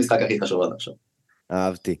הטבלה זה המשחק הכי חשוב עד עכשיו.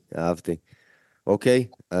 אהבתי. אוקיי,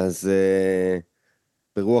 אז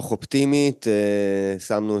ברוח אופטימית,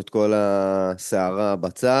 שמנו את כל הסערה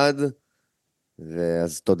בצד,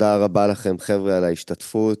 ואז תודה רבה לכם חבר'ה על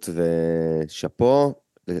ההשתתפות, ושפו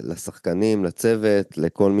לשחקנים, לצוות,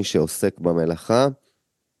 לכל מי שעוסק במלאכה,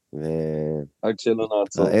 רק שלא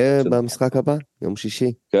נעצור. נראה במשחק הבא, יום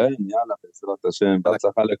שישי. כן, יאללה, בעזרת השם,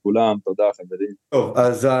 בהצלחה לכולם, תודה חברים. טוב,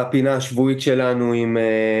 אז הפינה השבועית שלנו עם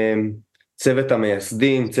צוות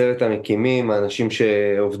המייסדים, צוות המקימים, האנשים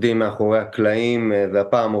שעובדים מאחורי הקלעים,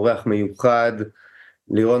 והפעם אורח מיוחד,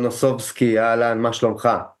 לירון נוסובסקי, אהלן, מה שלומך?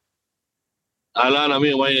 אהלן,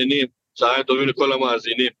 אמיר, מה העניינים? צהריים טובים לכל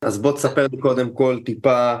המאזינים. אז בוא תספר לי קודם כל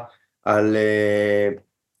טיפה על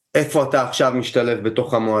איפה אתה עכשיו משתלב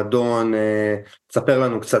בתוך המועדון? תספר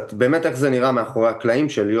לנו קצת, באמת איך זה נראה מאחורי הקלעים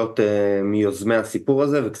של להיות מיוזמי הסיפור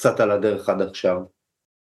הזה, וקצת על הדרך עד עכשיו.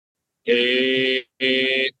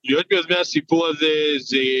 להיות מיוזמי הסיפור הזה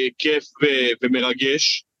זה כיף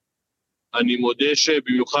ומרגש. אני מודה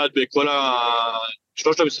שבמיוחד בכל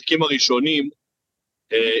שלושת המשחקים הראשונים,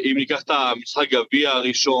 אם ניקח את המשחק גביע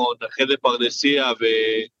הראשון, אחרי זה פרדסיה,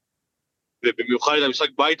 ובמיוחד את המשחק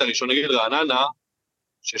בית הראשון נגד רעננה,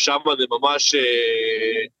 ששם זה ממש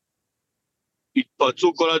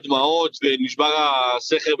התפרצו כל הדמעות ונשבר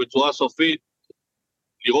הסכר בצורה סופית,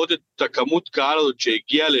 לראות את הכמות קהל הזאת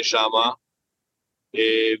שהגיעה לשם,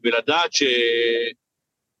 ולדעת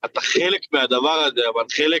שאתה חלק מהדבר הזה, אבל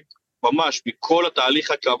חלק ממש מכל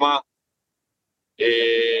התהליך הקמה,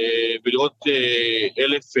 ולראות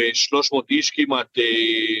 1,300 איש כמעט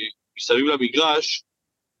מסביב למגרש,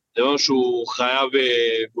 זה משהו חייב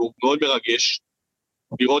והוא מאוד מרגש.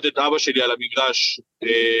 לראות את אבא שלי על המגרש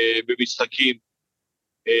במשחקים,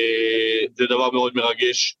 זה דבר מאוד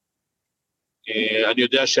מרגש. אני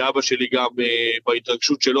יודע שאבא שלי גם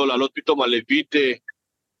בהתרגשות שלו לעלות פתאום על לוהט,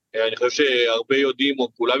 אני חושב שהרבה יודעים,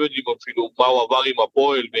 או כולם יודעים אפילו, מה הוא עבר עם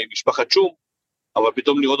הפועל ועם משפחת שום, אבל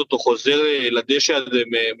פתאום לראות אותו חוזר לדשא הזה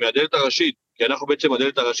מהדלת הראשית, כי אנחנו בעצם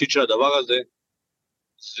הדלת הראשית של הדבר הזה,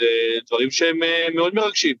 זה דברים שהם מאוד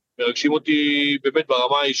מרגשים אותי באמת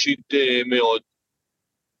ברמה האישית מאוד.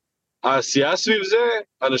 העשייה סביב זה,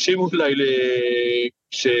 אנשים אולי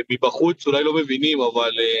שמבחוץ אולי לא מבינים,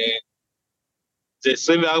 אבל זה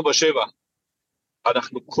 24/7.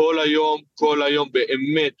 אנחנו כל היום,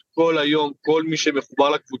 באמת, כל היום, כל מי שמחובר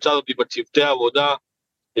לקבוצה הזאת בצוותי העבודה,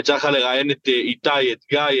 יצא לך לראיין את איתי, את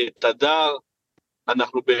גיא, את הדר,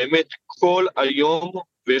 אנחנו באמת כל היום,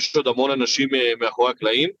 ויש עוד המון אנשים מאחורי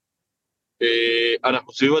הקלעים,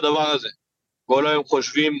 אנחנו סביב הדבר הזה. כל היום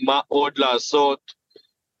חושבים מה עוד לעשות,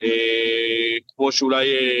 כמו שאולי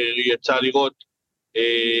יצא לראות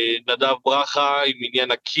נדב ברכה עם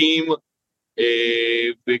עניין הקים,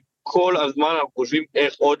 וכל הזמן אנחנו חושבים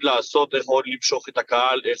איך עוד לעשות, איך עוד למשוך את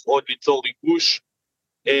הקהל, איך עוד ליצור ריגוש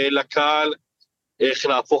לקהל, איך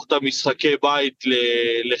להפוך את המשחקי בית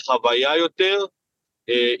לחוויה יותר,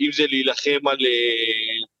 אם זה להילחם על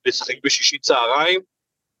לשחק בשישי צהריים,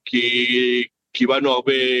 כי קיבלנו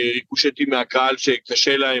הרבה ריקושטים מהקהל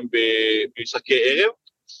שקשה להם במשחקי ערב,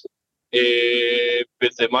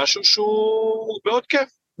 וזה משהו שהוא מאוד כיף.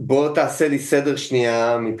 בוא תעשה לי סדר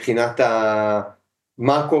שנייה מבחינת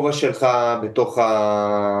מה הכובע שלך בתוך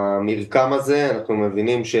המרקם הזה. אנחנו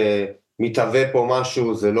מבינים שמתהווה פה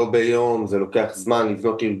משהו, זה לא ביום, זה לוקח זמן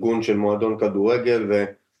לבנות ארגון של מועדון כדורגל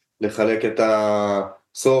ולחלק את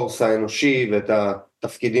הסורס האנושי ואת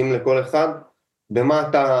התפקידים לכל אחד. במה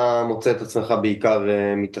אתה מוצא את עצמך בעיקר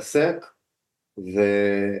מתעסק,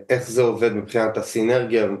 ואיך זה עובד מבחינת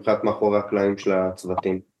הסינרגיה ומבחינת מאחורי הקלעים של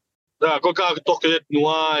הצוותים? כל כך תוך כדי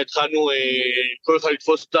תנועה התחלנו כל אחד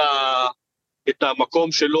לתפוס את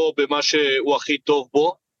המקום שלו במה שהוא הכי טוב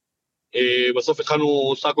בו. בסוף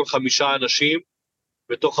התחלנו סך הכל 5 אנשים,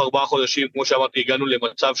 בתוך 4 חודשים, כמו שאמרתי, הגענו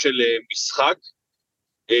למצב של משחק.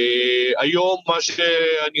 היום מה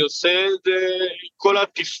שאני עושה זה כל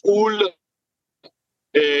התפעול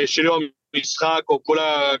של יום המשחק, או כל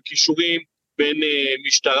הכישורים בין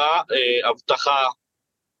משטרה, אבטחה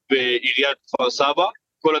ועיריית כפר סבא,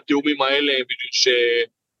 כל התיאומים האלה בשביל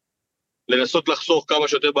לנסות לחסוך כמה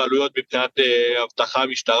שיותר בעלויות מבחינת אבטחה,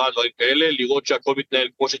 משטרה, דברים כאלה, לראות שהכל מתנהל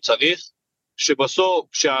כמו שצריך, שבסוף,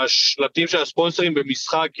 שהשלטים של הספונסרים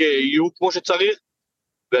במשחק יהיו כמו שצריך,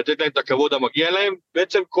 ולתת להם את הכבוד המגיע להם.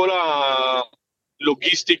 בעצם כל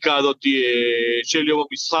הלוגיסטיקה הזאת של יום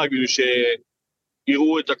המשחק, בשביל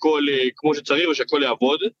שיראו את הכל כמו שצריך ושהכל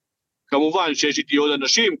יעבוד. כמובן שיש איתי עוד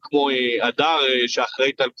אנשים, כמו הדר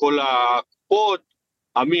שאחראית על כל הקופות,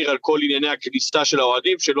 אמיר על כל ענייני הכניסה של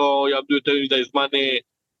האוהדים, שלא יעבדו יותר מדי זמן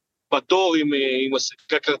בתור עם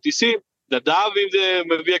הסריקה כרטיסים. נדב, אם זה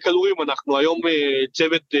מביא הכדורים, אנחנו היום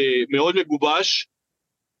צוות מאוד מגובש,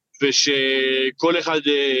 ושכל אחד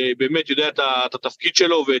באמת יודע את התפקיד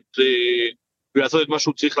שלו, ולעשות את מה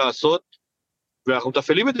שהוא צריך לעשות, ואנחנו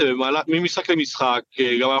מתפעלים את זה ממשחק למשחק,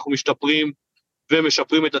 גם אנחנו משתפרים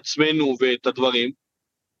ומשפרים את עצמנו ואת הדברים,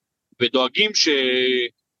 ודואגים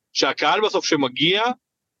שהקהל בסוף שמגיע,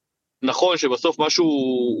 נכון שבסוף מה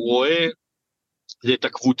שהוא רואה זה את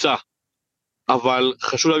הקבוצה, אבל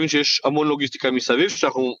חשוב להבין שיש המון לוגיסטיקה מסביב,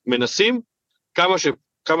 שאנחנו מנסים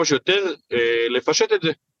כמה שיותר לפשט את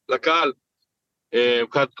זה לקהל.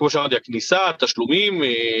 כמו שאמרתי, הכניסה, התשלומים,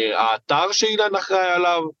 האתר שאילן אחראי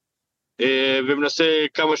עליו, ומנסה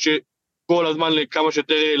כל הזמן כמה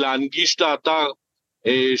שיותר להנגיש את האתר,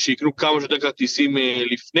 שיקנו כמה שיותר כרטיסים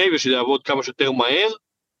לפני, ושזה יעבוד כמה שיותר מהר,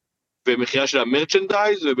 ומחייה של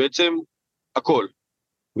המרצ'נדייז, ובעצם הכל.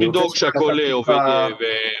 לדאוג שהכל עובד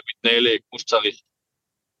ומתנהל כמו שצריך.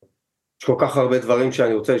 יש כל כך הרבה דברים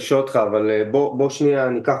שאני רוצה לשאול אותך, אבל בוא שנייה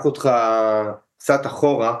ניקח אותך קצת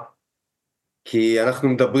אחורה, כי אנחנו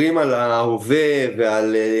מדברים על ההווה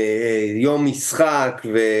ועל יום משחק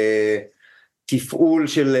ותפעול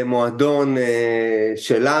של מועדון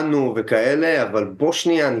שלנו וכאלה, אבל בוא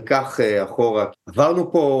שנייה ניקח אחורה.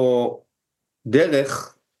 עברנו פה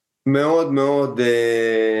דרך מאוד מאוד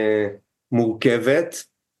מורכבת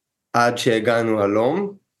עד שהגענו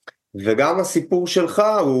הלום, וגם הסיפור שלך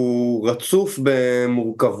הוא רצוף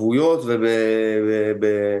במורכבויות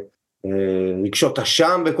וברגשות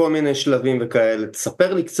אשם בכל מיני שלבים וכאלה.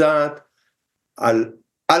 תספר לי קצת על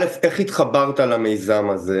א', איך התחברת למיזם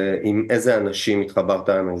הזה, עם איזה אנשים התחברת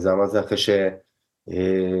למיזם הזה, אחרי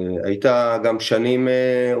שהיית גם שנים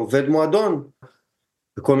עובד מועדון,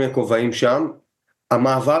 בכל מיני כובעים שם.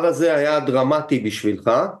 המעבר הזה היה דרמטי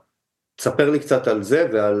בשבילך, תספר לי קצת על זה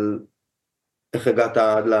ועל איך הגעת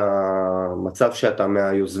עד למצב שאתה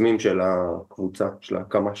מהיוזמים של הקבוצה, של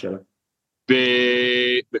ההקמה שלה.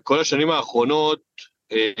 בכל השנים האחרונות,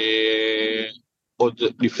 עוד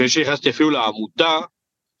לפני שהכנסתי אפילו לעמותה,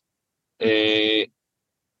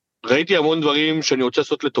 ראיתי המון דברים שאני רוצה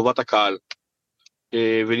לעשות לטובת הקהל,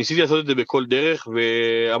 וניסיתי לעשות את זה בכל דרך,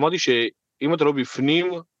 ואמרתי שאם אתה לא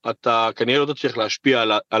בפנים, אתה כנראה לא תצליח להשפיע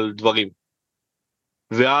על דברים.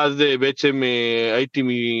 ואז בעצם הייתי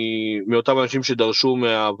מאותם אנשים שדרשו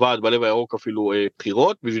מהוועד בלב הירוק אפילו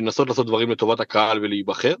בחירות, בשביל לנסות לעשות דברים לטובת הקהל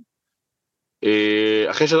ולהיבחר.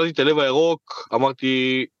 אחרי שדרתי את הלב הירוק,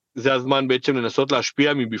 אמרתי, זה הזמן בעצם לנסות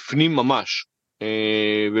להשפיע מבפנים ממש,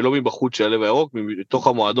 ולא מבחוץ של הלב הירוק, מתוך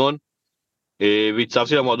המועדון,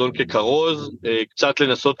 והצבתי למועדון כקרוז, קצת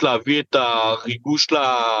לנסות להביא את הריגוש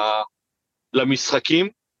למשחקים.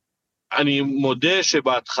 אני מודה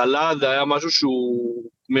שבהתחלה זה היה משהו שהוא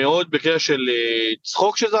מאוד בקטע של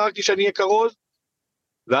צחוק שזרקתי שאני אהיה קרוז,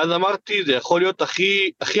 ואז אמרתי, זה יכול להיות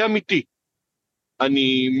הכי אמיתי.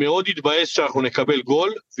 אני מאוד התבאס שאנחנו נקבל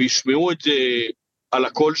גול, וישמעו את זה על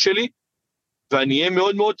הקול שלי, ואני אהיה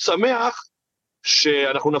מאוד מאוד שמח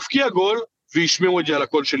שאנחנו נפקיע גול, וישמעו את זה על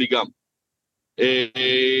הקול שלי גם.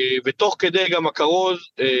 ותוך כדי גם הקרוז,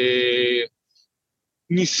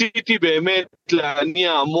 ניסיתי באמת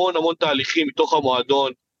להניע המון המון תהליכים מתוך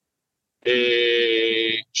המועדון,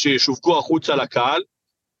 שישווקו החוצה לקהל.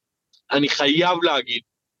 אני חייב להגיד,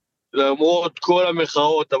 למרות כל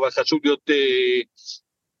המחאות, אבל חשוב להיות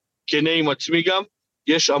כנה עם עצמי גם,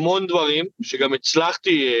 יש המון דברים שגם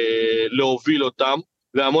הצלחתי להוביל אותם,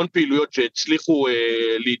 והמון פעילויות שהצליחו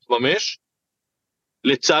להתממש.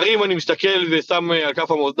 לצערי, אם אני מסתכל ושם על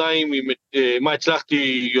כף המאזניים מה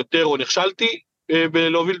הצלחתי יותר או נכשלתי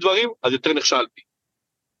בלהוביל דברים, אז יותר נכשלתי.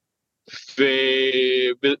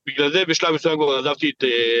 ובגלל זה בשלב מסוים כבר עזבתי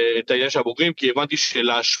את העניין של הבוגרים, כי הבנתי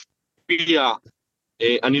שלהשפיע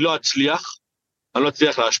אני לא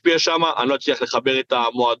אצליח להשפיע שם, אני לא אצליח לחבר את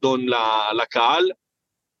המועדון לקהל,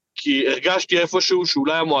 כי הרגשתי איפשהו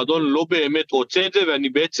שאולי המועדון לא באמת רוצה את זה, ואני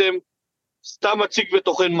בעצם סתם מציג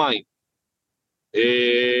בתוכן מים.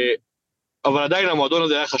 אבל עדיין המועדון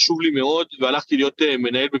הזה היה חשוב לי מאוד, והלכתי להיות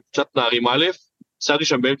מנהל בקבוצת נערים א', סיימתי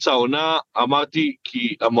שם באמצע העונה, אמרתי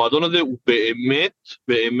כי המועדון הזה הוא באמת,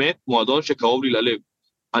 באמת מועדון שקרוב לי ללב.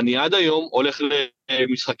 אני עד היום הולך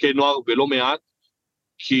למשחקי נוער ולא מעט,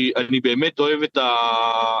 כי אני באמת אוהב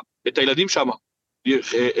את הילדים שם.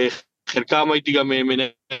 חלקם הייתי גם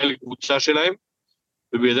מנהל קבוצה שלהם,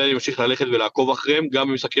 ובגלל זה אני ממשיך ללכת ולעקוב אחריהם, גם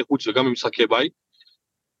במשחקי חוץ וגם במשחקי בית.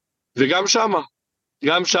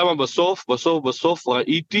 וגם שם בסוף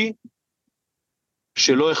ראיתי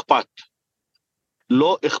שלא אכפת.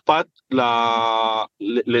 לא אכפת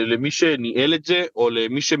למי שניהל את זה, או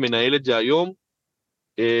למי שמנהל את זה היום,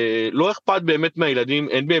 לא אכפת באמת מהילדים,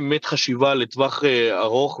 אין באמת חשיבה לטווח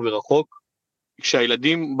ארוך ורחוק,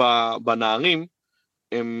 כשהילדים בנערים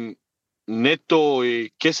הם נטו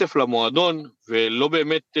כסף למועדון, ולא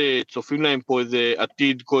באמת צופים להם פה איזה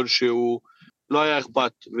עתיד כלשהו, לא היה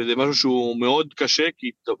אכפת, וזה משהו שהוא מאוד קשה,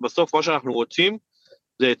 כי בסוף מה שאנחנו רוצים,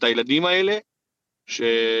 זה את הילדים האלה,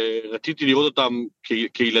 שרציתי לראות אותם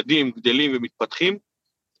כילדים גדלים ומתפתחים,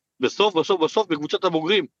 בסוף בקבוצת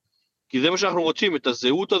הבוגרים, כי זה מה שאנחנו רוצים, את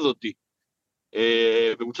הזהות הזאת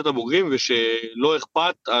בקבוצת הבוגרים, ושלא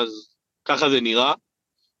אכפת, אז ככה זה נראה,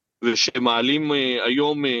 ושמעלים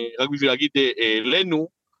היום, רק בשביל להגיד לנו,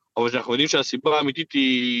 אבל שאנחנו יודעים שהסיבה האמיתית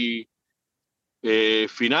היא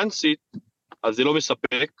פיננסית, אז זה לא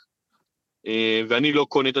מספק, ואני לא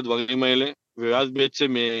קונה את הדברים האלה, ואז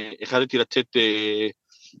בעצם החלטתי לצאת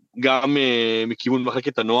גם מכיוון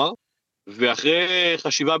מחלקת הנוער, ואחרי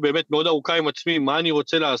חשיבה באמת מאוד ארוכה עם עצמי, מה אני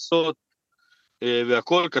רוצה לעשות,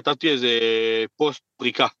 והכל, כתבתי איזה פוסט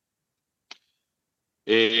פריקה.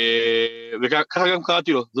 וככה גם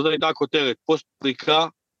קראתי לו, זאת הייתה הכותרת, פוסט פריקה,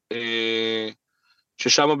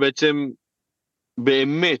 ששם בעצם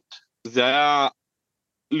באמת זה היה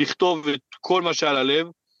לכתוב את כל מה שהיה ללב,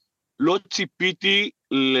 לא ציפיתי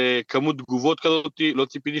לכמות תגובות כזאת, לא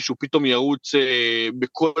ציפיתי שהוא פתאום ירוץ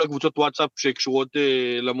בכל הקבוצות וואטסאפ שקשורות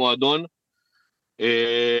למועדון,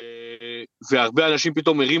 והרבה אנשים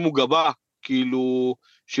פתאום הרימו גבה, כאילו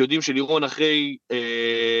שיודעים שלירון אחרי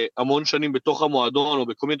המון שנים בתוך המועדון, או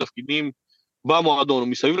בכל מיני תפקידים במועדון, או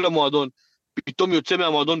מסביב למועדון, פתאום יוצא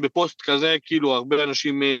מהמועדון בפוסט כזה, כאילו הרבה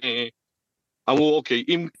אנשים אמרו, אוקיי,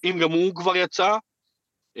 אם גם הוא כבר יצא,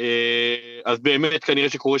 אז באמת כנראה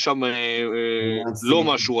שקורה שם לא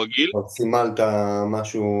משהו רגיל. סימלת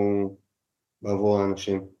משהו בעבור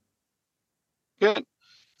האנשים. כן,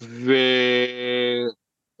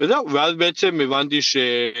 וזהו, ואז בעצם הבנתי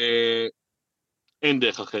שאין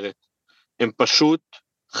דרך אחרת. הם פשוט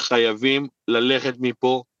חייבים ללכת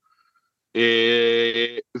מפה,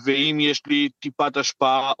 ואם יש לי טיפת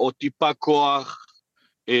השפעה או טיפה כוח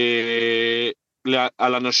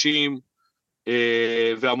על אנשים,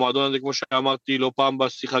 והמועדון הזה, כמו שאמרתי, לא פעם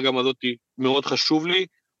בשיחה גם הזאת, מאוד חשוב לי,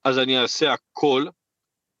 אז אני אעשה הכל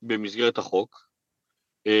במסגרת החוק,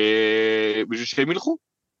 בשביל שהם ילכו.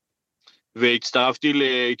 והצטרפתי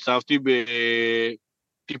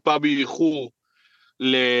טיפה באיחור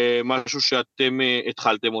למשהו שאתם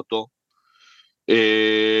התחלתם אותו,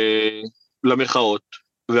 למחאות,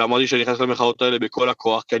 ואמרתי שאני נכנס למחאות האלה בכל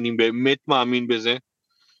הכוח, כי אני באמת מאמין בזה,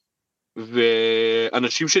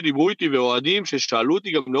 ואנשים שדיברו איתי ואוהדים ששאלו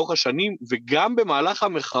אותי גם לאורך השנים, וגם במהלך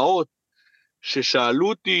המחאות ששאלו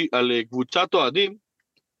אותי על קבוצת אוהדים,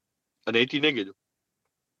 אני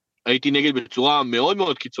הייתי נגד בצורה מאוד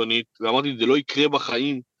מאוד קיצונית, ואמרתי, זה לא יקרה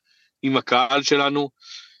בחיים עם הקהל שלנו,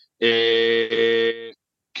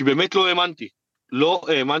 כי באמת לא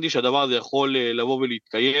האמנתי שהדבר הזה יכול לבוא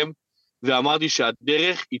ולהתקיים, ואמרתי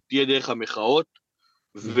שהדרך היא תהיה דרך המחאות,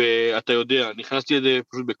 ואתה יודע, נכנסתי לזה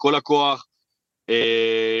פשוט בכל הכוח,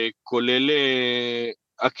 כולל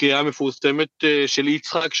הקריאה המפורסמת של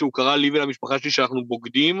יצחק, שהוא קרא לי ולמשפחה שלי שאנחנו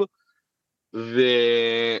בוגדים,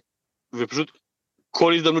 ופשוט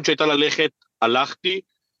כל הזדמנות שהייתה ללכת, הלכתי,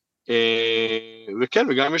 וכן,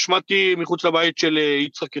 וגם השמעתי מחוץ לבית של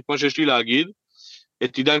יצחק את מה שיש לי להגיד,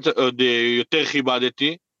 את עידן עוד יותר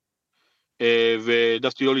כיבדתי,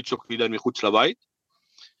 ודפתי לא לצעוק עידן מחוץ לבית,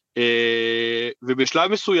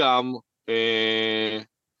 ובשלב מסוים,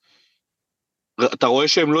 אתה רואה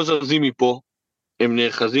שהם לא זזים מפה, הם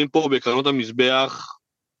נאחזים פה בקרנות המזבח,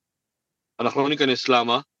 אנחנו לא ניכנס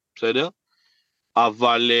למה, בסדר?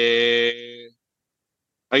 אבל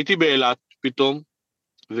הייתי באילת פתאום,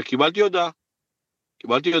 וקיבלתי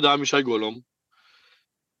הודעה משי גולום,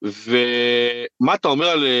 ומה אתה אומר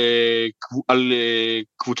על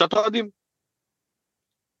קבוצת אוהדים?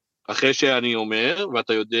 אחרי שאני אומר,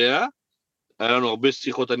 ואתה יודע, היה לנו הרבה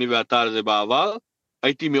שיחות אני ואתה על זה בעבר,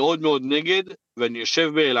 הייתי מאוד מאוד נגד, ואני יושב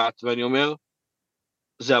באילת ואני אומר,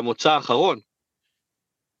 זה המוצא האחרון.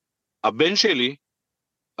 הבן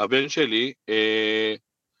שלי,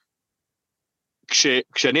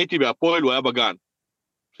 כשאני הייתי בהפועל הוא היה בגן,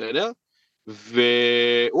 בסדר?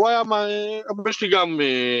 והוא היה, הבן שלי גם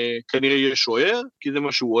כנראה יהיה שוער, כי זה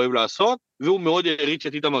מה שהוא אוהב לעשות, והוא מאוד העריץ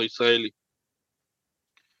את איתמר ישראלי.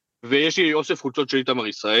 ויש לי אוסף חולצות של איתמר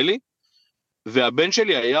ישראלי, והבן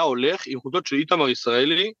שלי היה הולך עם חולצות של איתמר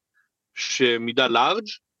ישראלי, שמידה לארג'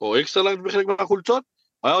 או אקסטרה לארג' בחלק מהחולצות,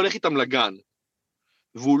 היה הולך איתם לגן.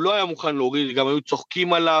 והוא לא היה מוכן להוריד, גם היו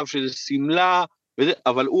צוחקים עליו, שזה סמלה, וזה,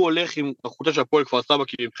 אבל הוא הולך עם החולצה של הפועל כפר סבא,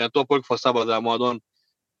 כי מבחינתו הפועל כפר סבא זה המועדון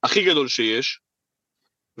הכי גדול שיש,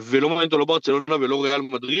 ולא מעניין אותו לא ברצלונה ולא ריאל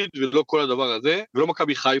מדריד, ולא כל הדבר הזה, ולא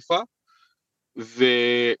מכבי חיפה,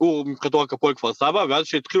 והוא מבחינתו רק הפועל כפר סבא, ואז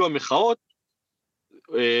שהתחילו המחאות,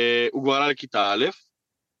 הוא כבר עלה לכיתה א',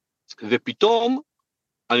 ופתאום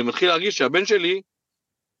אני מתחיל להרגיש שהבן שלי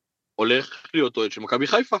הולך להיות אוהד של מכבי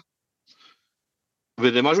חיפה.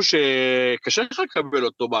 וזה משהו שקשה לך לקבל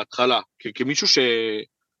אותו בהתחלה, כמישהו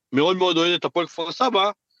שמאוד מאוד אוהד את הפועל כפר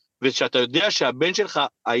סבא, ושאתה יודע שהבן שלך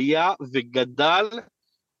היה וגדל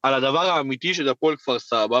על הדבר האמיתי של הפועל כפר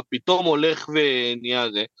סבא, פתאום הולך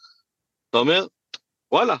ונהיה זה, אתה אומר,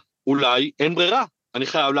 וואלה, אולי אין ברירה, אני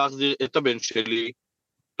חייב להחזיר את הבן שלי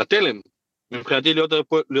לתלם. מבחינתי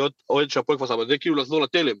להיות אוהד של הפועל כפר סבא, זה כאילו לחזור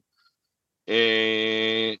לתלם.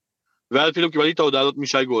 ואז פתאום קיבלתי את ההודעה הזאת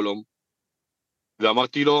משי גולום,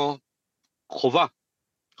 ואמרתי לו,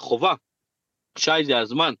 חובה, שי זה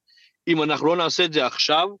הזמן, אם אנחנו לא נעשה את זה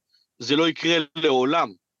עכשיו, זה לא יקרה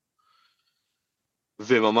לעולם.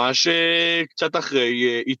 וממש קצת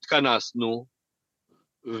אחרי התכנסנו,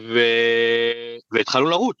 והתחלנו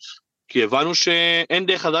לרוץ, כי הבנו שאין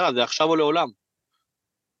דרך חזרה, זה עכשיו או לעולם.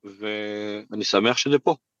 ואני שמח שזה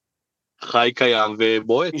פה. חי קיים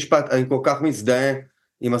ובועט. משפט, אני כל כך מזדהה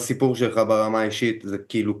עם הסיפור שלך ברמה האישית, זה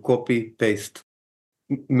כאילו קופי פייסט.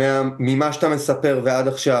 ממה שאתה מספר ועד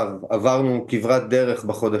עכשיו, עברנו כברת דרך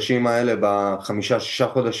בחודשים האלה, ב5-6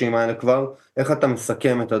 חודשים האלה כבר, איך אתה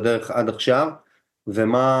מסכם את הדרך עד עכשיו,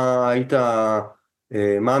 ומה היית,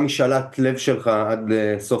 מה המשאלת לב שלך עד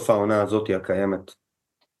סוף העונה הזאת הקיימת?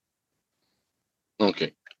 אוקיי.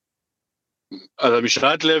 אז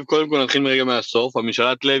המשאלת לב, קודם כל נתחיל מרגע מהסוף,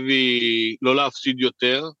 המשאלת לב היא לא להפסיד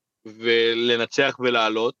יותר, ולנצח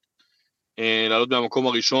ולעלות, לעלות מהמקום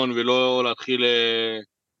הראשון, ולא להתחיל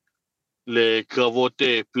לקרבות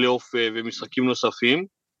פלייאוף ומשחקים נוספים.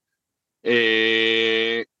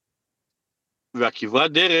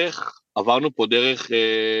 והכברת דרך, עברנו פה דרך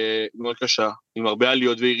מאוד קשה, עם הרבה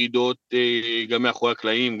עליות וירידות, גם מאחורי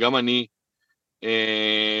הקלעים, גם אני,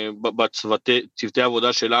 בצוותי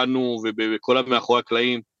העבודה שלנו, ובכל מאחורי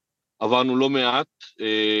הקלעים, עברנו לא מעט,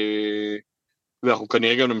 ואנחנו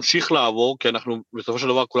כנראה גם נמשיך לעבור, כי אנחנו בסופו של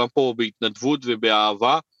דבר כולם פה בהתנדבות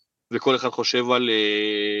ובאהבה, וכל אחד חושב על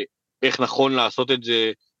איך נכון לעשות את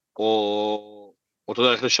זה, או אתה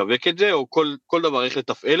יודע איך לשווק את זה, או כל דבר איך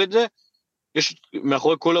לתפעל את זה. יש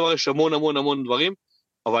מאחורי כל דבר יש המון המון המון דברים,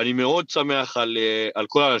 אבל אני מאוד שמח על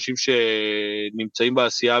כל האנשים שנמצאים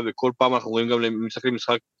בעשייה, וכל פעם אנחנו רואים גם למשחק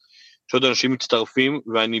למשחק, שעוד אנשים מצטרפים,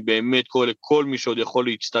 ואני באמת קורא לכל מי שעוד יכול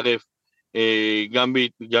להצטרף,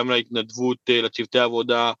 גם להתנדבות, לצוותי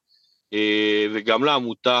העבודה, וגם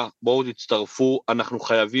לעמותה, בואו תצטרפו, אנחנו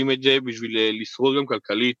חייבים את זה בשביל לשרוד גם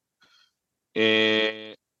כלכלית.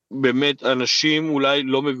 באמת אנשים אולי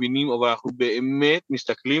לא מבינים, אבל אנחנו באמת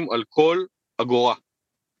מסתכלים על כל אגורה,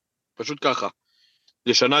 פשוט ככה.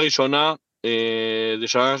 זה שנה ראשונה, זה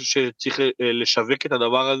שנה שצריך לשווק את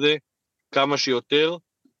הדבר הזה כמה שיותר,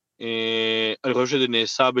 אני חושב שזה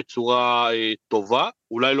נעשה בצורה טובה,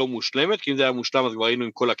 אולי לא מושלמת, כי אם זה היה מושלם אז כבר היינו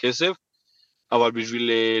עם כל הכסף, אבל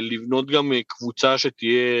בשביל לבנות גם קבוצה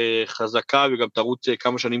שתהיה חזקה וגם תרוץ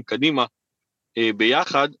כמה שנים קדימה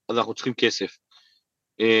ביחד, אז אנחנו צריכים כסף.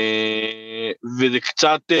 וזה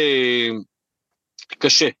קצת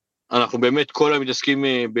קשה, אנחנו באמת כל היום מתעסקים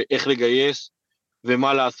באיך לגייס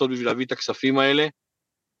ומה לעשות בשביל להביא את הכספים האלה,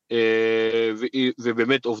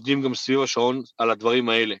 ובאמת עובדים גם סביב השעון על הדברים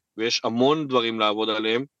האלה, ויש המון דברים לעבוד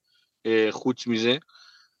עליהם חוץ מזה,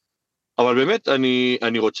 אבל באמת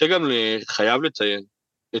אני רוצה גם חייב לציין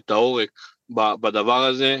את העורק בדבר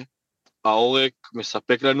הזה. העורק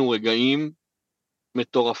מספק לנו רגעים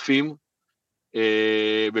מטורפים,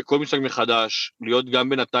 בכל משחק מחדש, להיות גם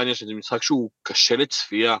בנתניה, שזה משחק שהוא קשה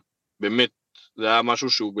לצפייה, באמת, זה היה משהו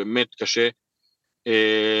שהוא באמת קשה,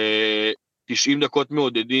 90 דקות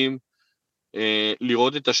מעודדים,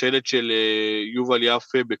 לראות את השלט של יובל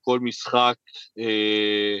יפה בכל משחק,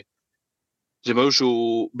 זה משהו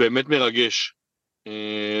שהוא באמת מרגש,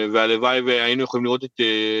 והלוואי והיינו יכולים לראות את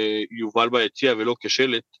יובל ביציע ולא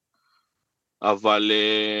כשלט, אבל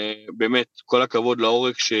באמת כל הכבוד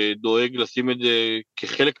לעורק שדואג לשים את זה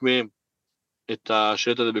כחלק מהם, את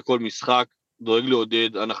השלט הזה בכל משחק, דואג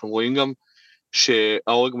לעודד. אנחנו רואים גם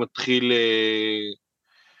שהעורק מתחיל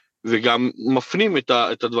וגם מפנים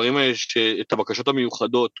את הדברים האלה, את הבקשות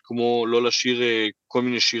המיוחדות, כמו לא לשיר כל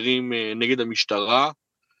מיני שירים נגד המשטרה,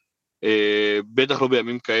 בטח לא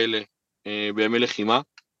בימים כאלה, בימי לחימה,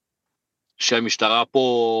 שהמשטרה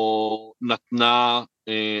פה נתנה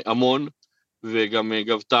המון, וגם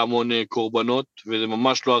גבתה המון קורבנות, וזה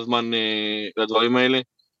ממש לא הזמן לדברים האלה,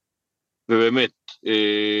 ובאמת,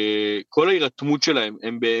 כל ההירתמות שלהם,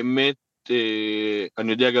 הם באמת,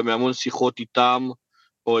 אני יודע גם מהמון שיחות איתם,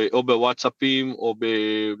 או בוואטסאפים, או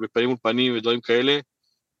בפנים מול פנים ודברים כאלה,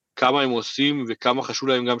 כמה הם עושים, וכמה חשוב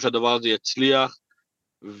להם גם שהדבר הזה יצליח,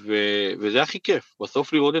 וזה הכי כיף,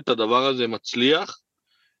 בסוף לראות את הדבר הזה מצליח,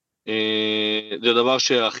 זה הדבר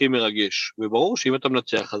שהכי מרגש, וברור שאם אתה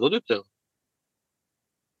מנצח, אז עוד יותר.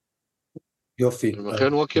 יופי.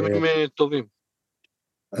 ולכן הוא רק ימים טובים.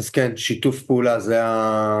 אז כן, שיתוף פעולה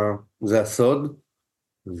זה הסוד,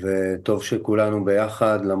 וטוב שכולנו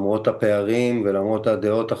ביחד, למרות הפערים ולמרות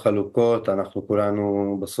הדעות החלוקות, אנחנו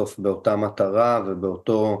כולנו בסוף באותה מטרה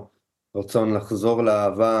ובאותו רצון לחזור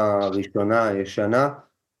לאהבה הראשונה, הישנה,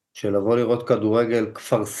 של לבוא לראות כדורגל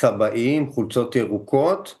כפר סבאים, חולצות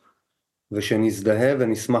ירוקות, ושנזדהה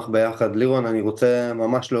ונשמח ביחד. לירון, אני רוצה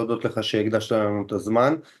ממש להודות לך שהקדשת לנו את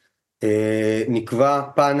הזמן. נקבע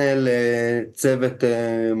פאנל צוות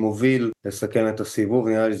מוביל לסכם את הסיבוב,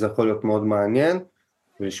 נראה לי זה יכול להיות מאוד מעניין,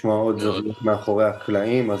 ולשמוע עוד זוויות מאחורי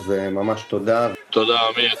הקלעים, אז ממש תודה. תודה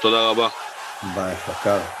אמיר, תודה רבה. ביי,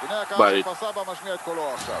 פקר. הנה הקהל ביי. כפר סבא משמיע את קולו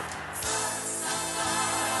עכשיו.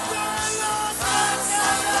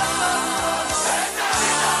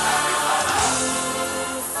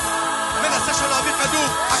 מנסה שם להעביר כדור,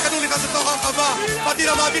 הכדור נכנס לתוך הרחבה,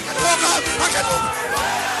 פדילה מעביר כדור, הכדור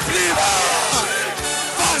פנימה!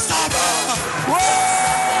 כפר סבא!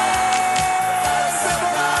 איזה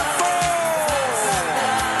מרפו!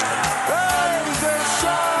 איזה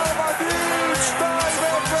שער מדהים, 2-0!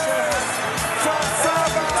 כפר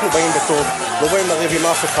סבא! אנחנו באים בטוב, לא באים לריב עם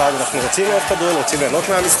אף אחד, אנחנו רוצים לראות כדורגל, רוצים ליהנות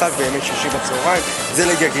מהמשחק בימי שישי בצהריים, זה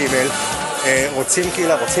ליגה ג', רוצים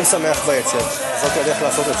קהילה, רוצים שמח ביצר, זאת הדרך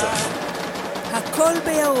לעשות את זה. הקול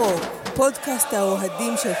בירוק, פודקאסט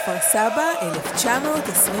האוהדים של כפר סבא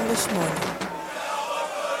 1928.